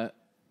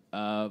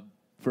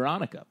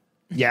Veronica.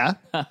 Yeah?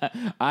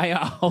 I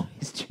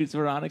always choose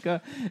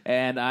Veronica,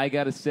 and I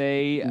got to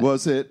say...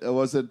 Was it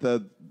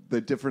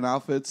the different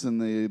outfits and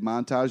the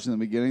montage in the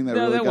beginning that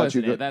No, really that got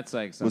wasn't you? it. That's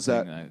like Was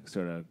something that-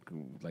 sort of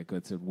like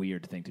it's a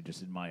weird thing to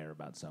just admire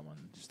about someone,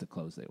 just the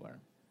clothes they wear.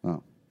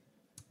 Oh.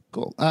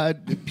 Cool.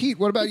 Pete,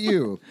 what about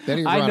you?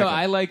 Betty or I Veronica? know.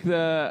 I like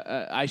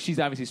the. She's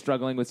obviously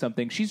struggling with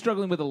something. She's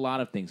struggling with a lot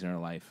of things in her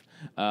life.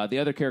 The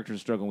other characters are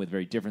struggling with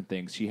very different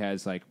things. She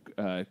has like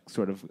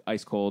sort of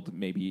ice cold,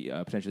 maybe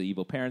potentially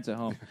evil parents at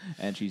home,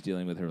 and she's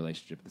dealing with her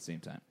relationship at the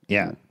same time.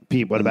 Yeah.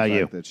 Pete, what The about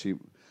fact you? That she,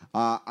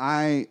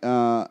 I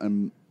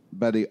am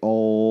Betty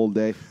all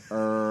day.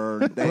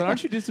 But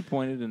aren't you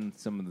disappointed in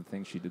some of the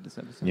things she did this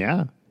episode?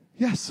 Yeah.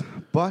 Yes,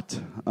 but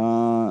you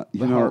The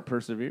know, heart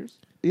perseveres.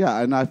 yeah,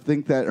 and I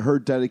think that her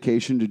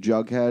dedication to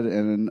Jughead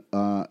and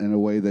in a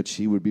way that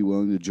she would be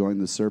willing to join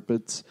the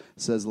Serpents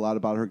says a lot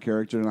about her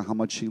character and how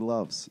much she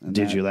loves. And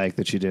Did that- you like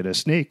that she did a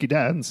sneaky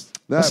dance?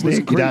 That a was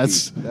sneaky creepy.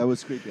 dance. That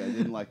was creepy. I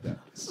didn't like that.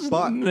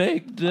 But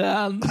Snake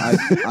dance.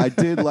 I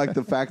did like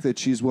the fact that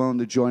she's willing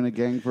to join a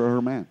gang for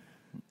her man.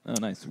 Oh,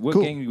 nice. What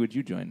Cool. gang would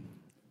you join?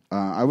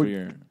 I would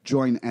your-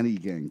 join any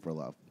gang for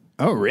love.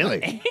 Oh,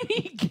 really?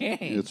 Any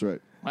gang. That's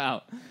right.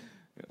 Wow.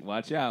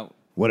 Watch out.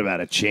 What about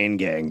a chain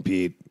gang,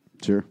 Pete?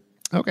 Sure.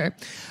 Okay.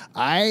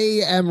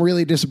 I am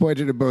really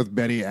disappointed in both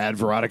Betty and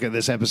Veronica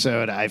this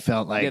episode. I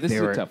felt like Yeah, this they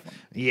is a were tough one.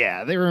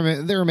 Yeah, they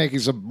were making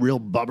some real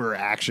bummer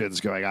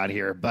actions going on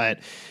here, but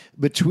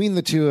between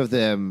the two of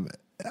them,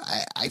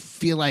 I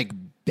feel like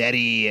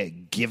Betty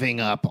giving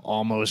up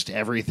almost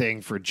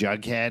everything for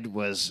Jughead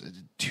was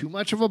too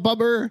much of a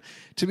bummer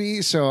to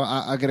me. So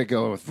I'm going to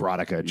go with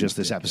Veronica just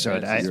this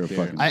episode. You're a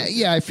fucking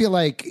I feel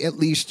like at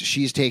least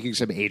she's taking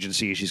some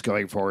agency. She's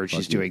going forward.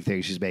 She's doing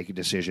things. She's making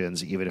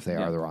decisions, even if they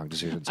are the wrong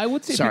decisions. I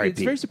would say Sorry, it's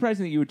Pete. very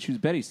surprising that you would choose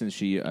Betty since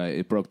she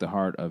it broke the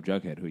heart of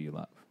Jughead, who you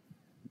love.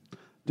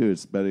 Dude,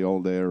 it's Betty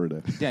all day, every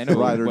day. Yeah, I know.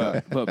 Ride or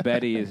die. but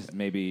Betty is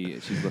maybe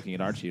she's looking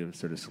at Archie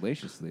sort of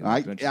salaciously.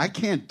 I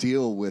can't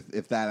deal with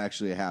if that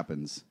actually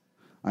happens.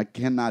 I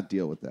cannot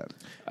deal with that.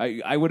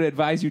 I would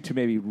advise you to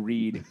maybe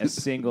read a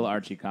single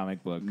Archie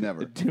comic book.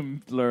 Never. To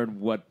learn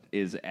what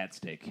is at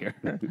stake here,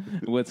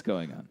 what's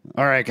going on.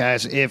 All right,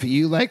 guys. If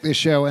you like this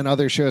show and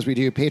other shows we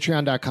do,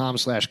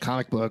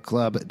 patreon.com/Comic Book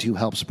Club to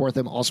help support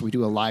them. Also, we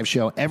do a live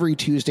show every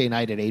Tuesday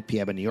night at 8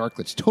 p.m. in New York.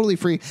 That's totally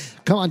free.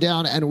 Come on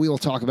down and we will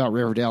talk about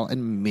Riverdale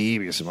and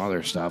maybe some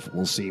other stuff.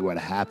 We'll see what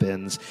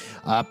happens.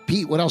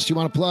 Pete, what else do you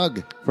want to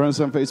plug? Friend us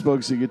on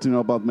Facebook so you get to know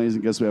about the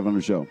amazing guests we have on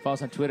the show. Follow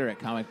us on Twitter at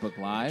Comic Book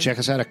Live. Check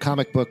us out at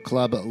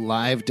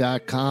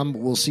comicbookclublive.com.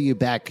 We'll see you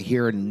back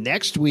here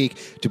next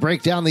week to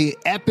break down the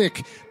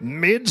epic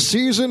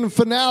mid-season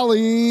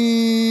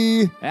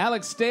finale.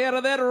 Alex, stay out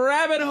of that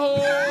rabbit hole.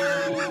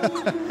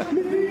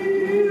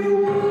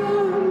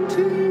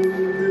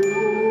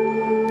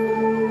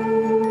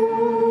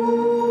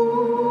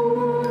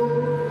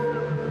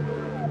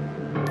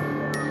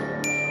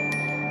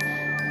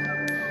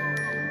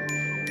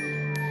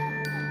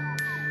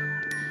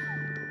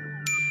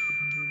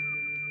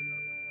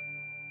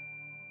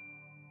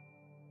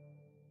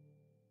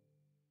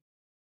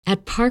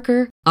 At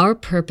Parker, our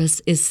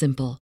purpose is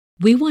simple.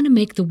 We want to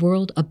make the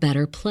world a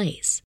better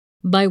place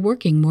by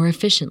working more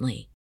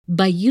efficiently,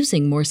 by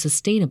using more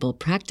sustainable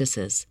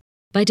practices,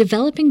 by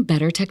developing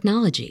better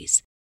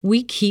technologies.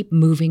 We keep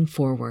moving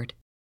forward.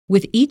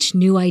 With each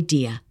new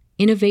idea,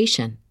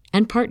 innovation,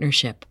 and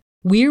partnership,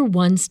 we're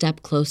one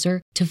step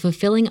closer to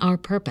fulfilling our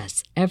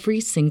purpose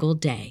every single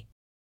day.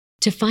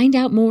 To find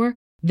out more,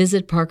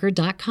 visit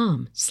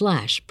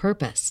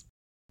parker.com/purpose.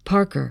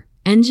 Parker,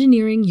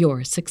 engineering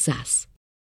your success.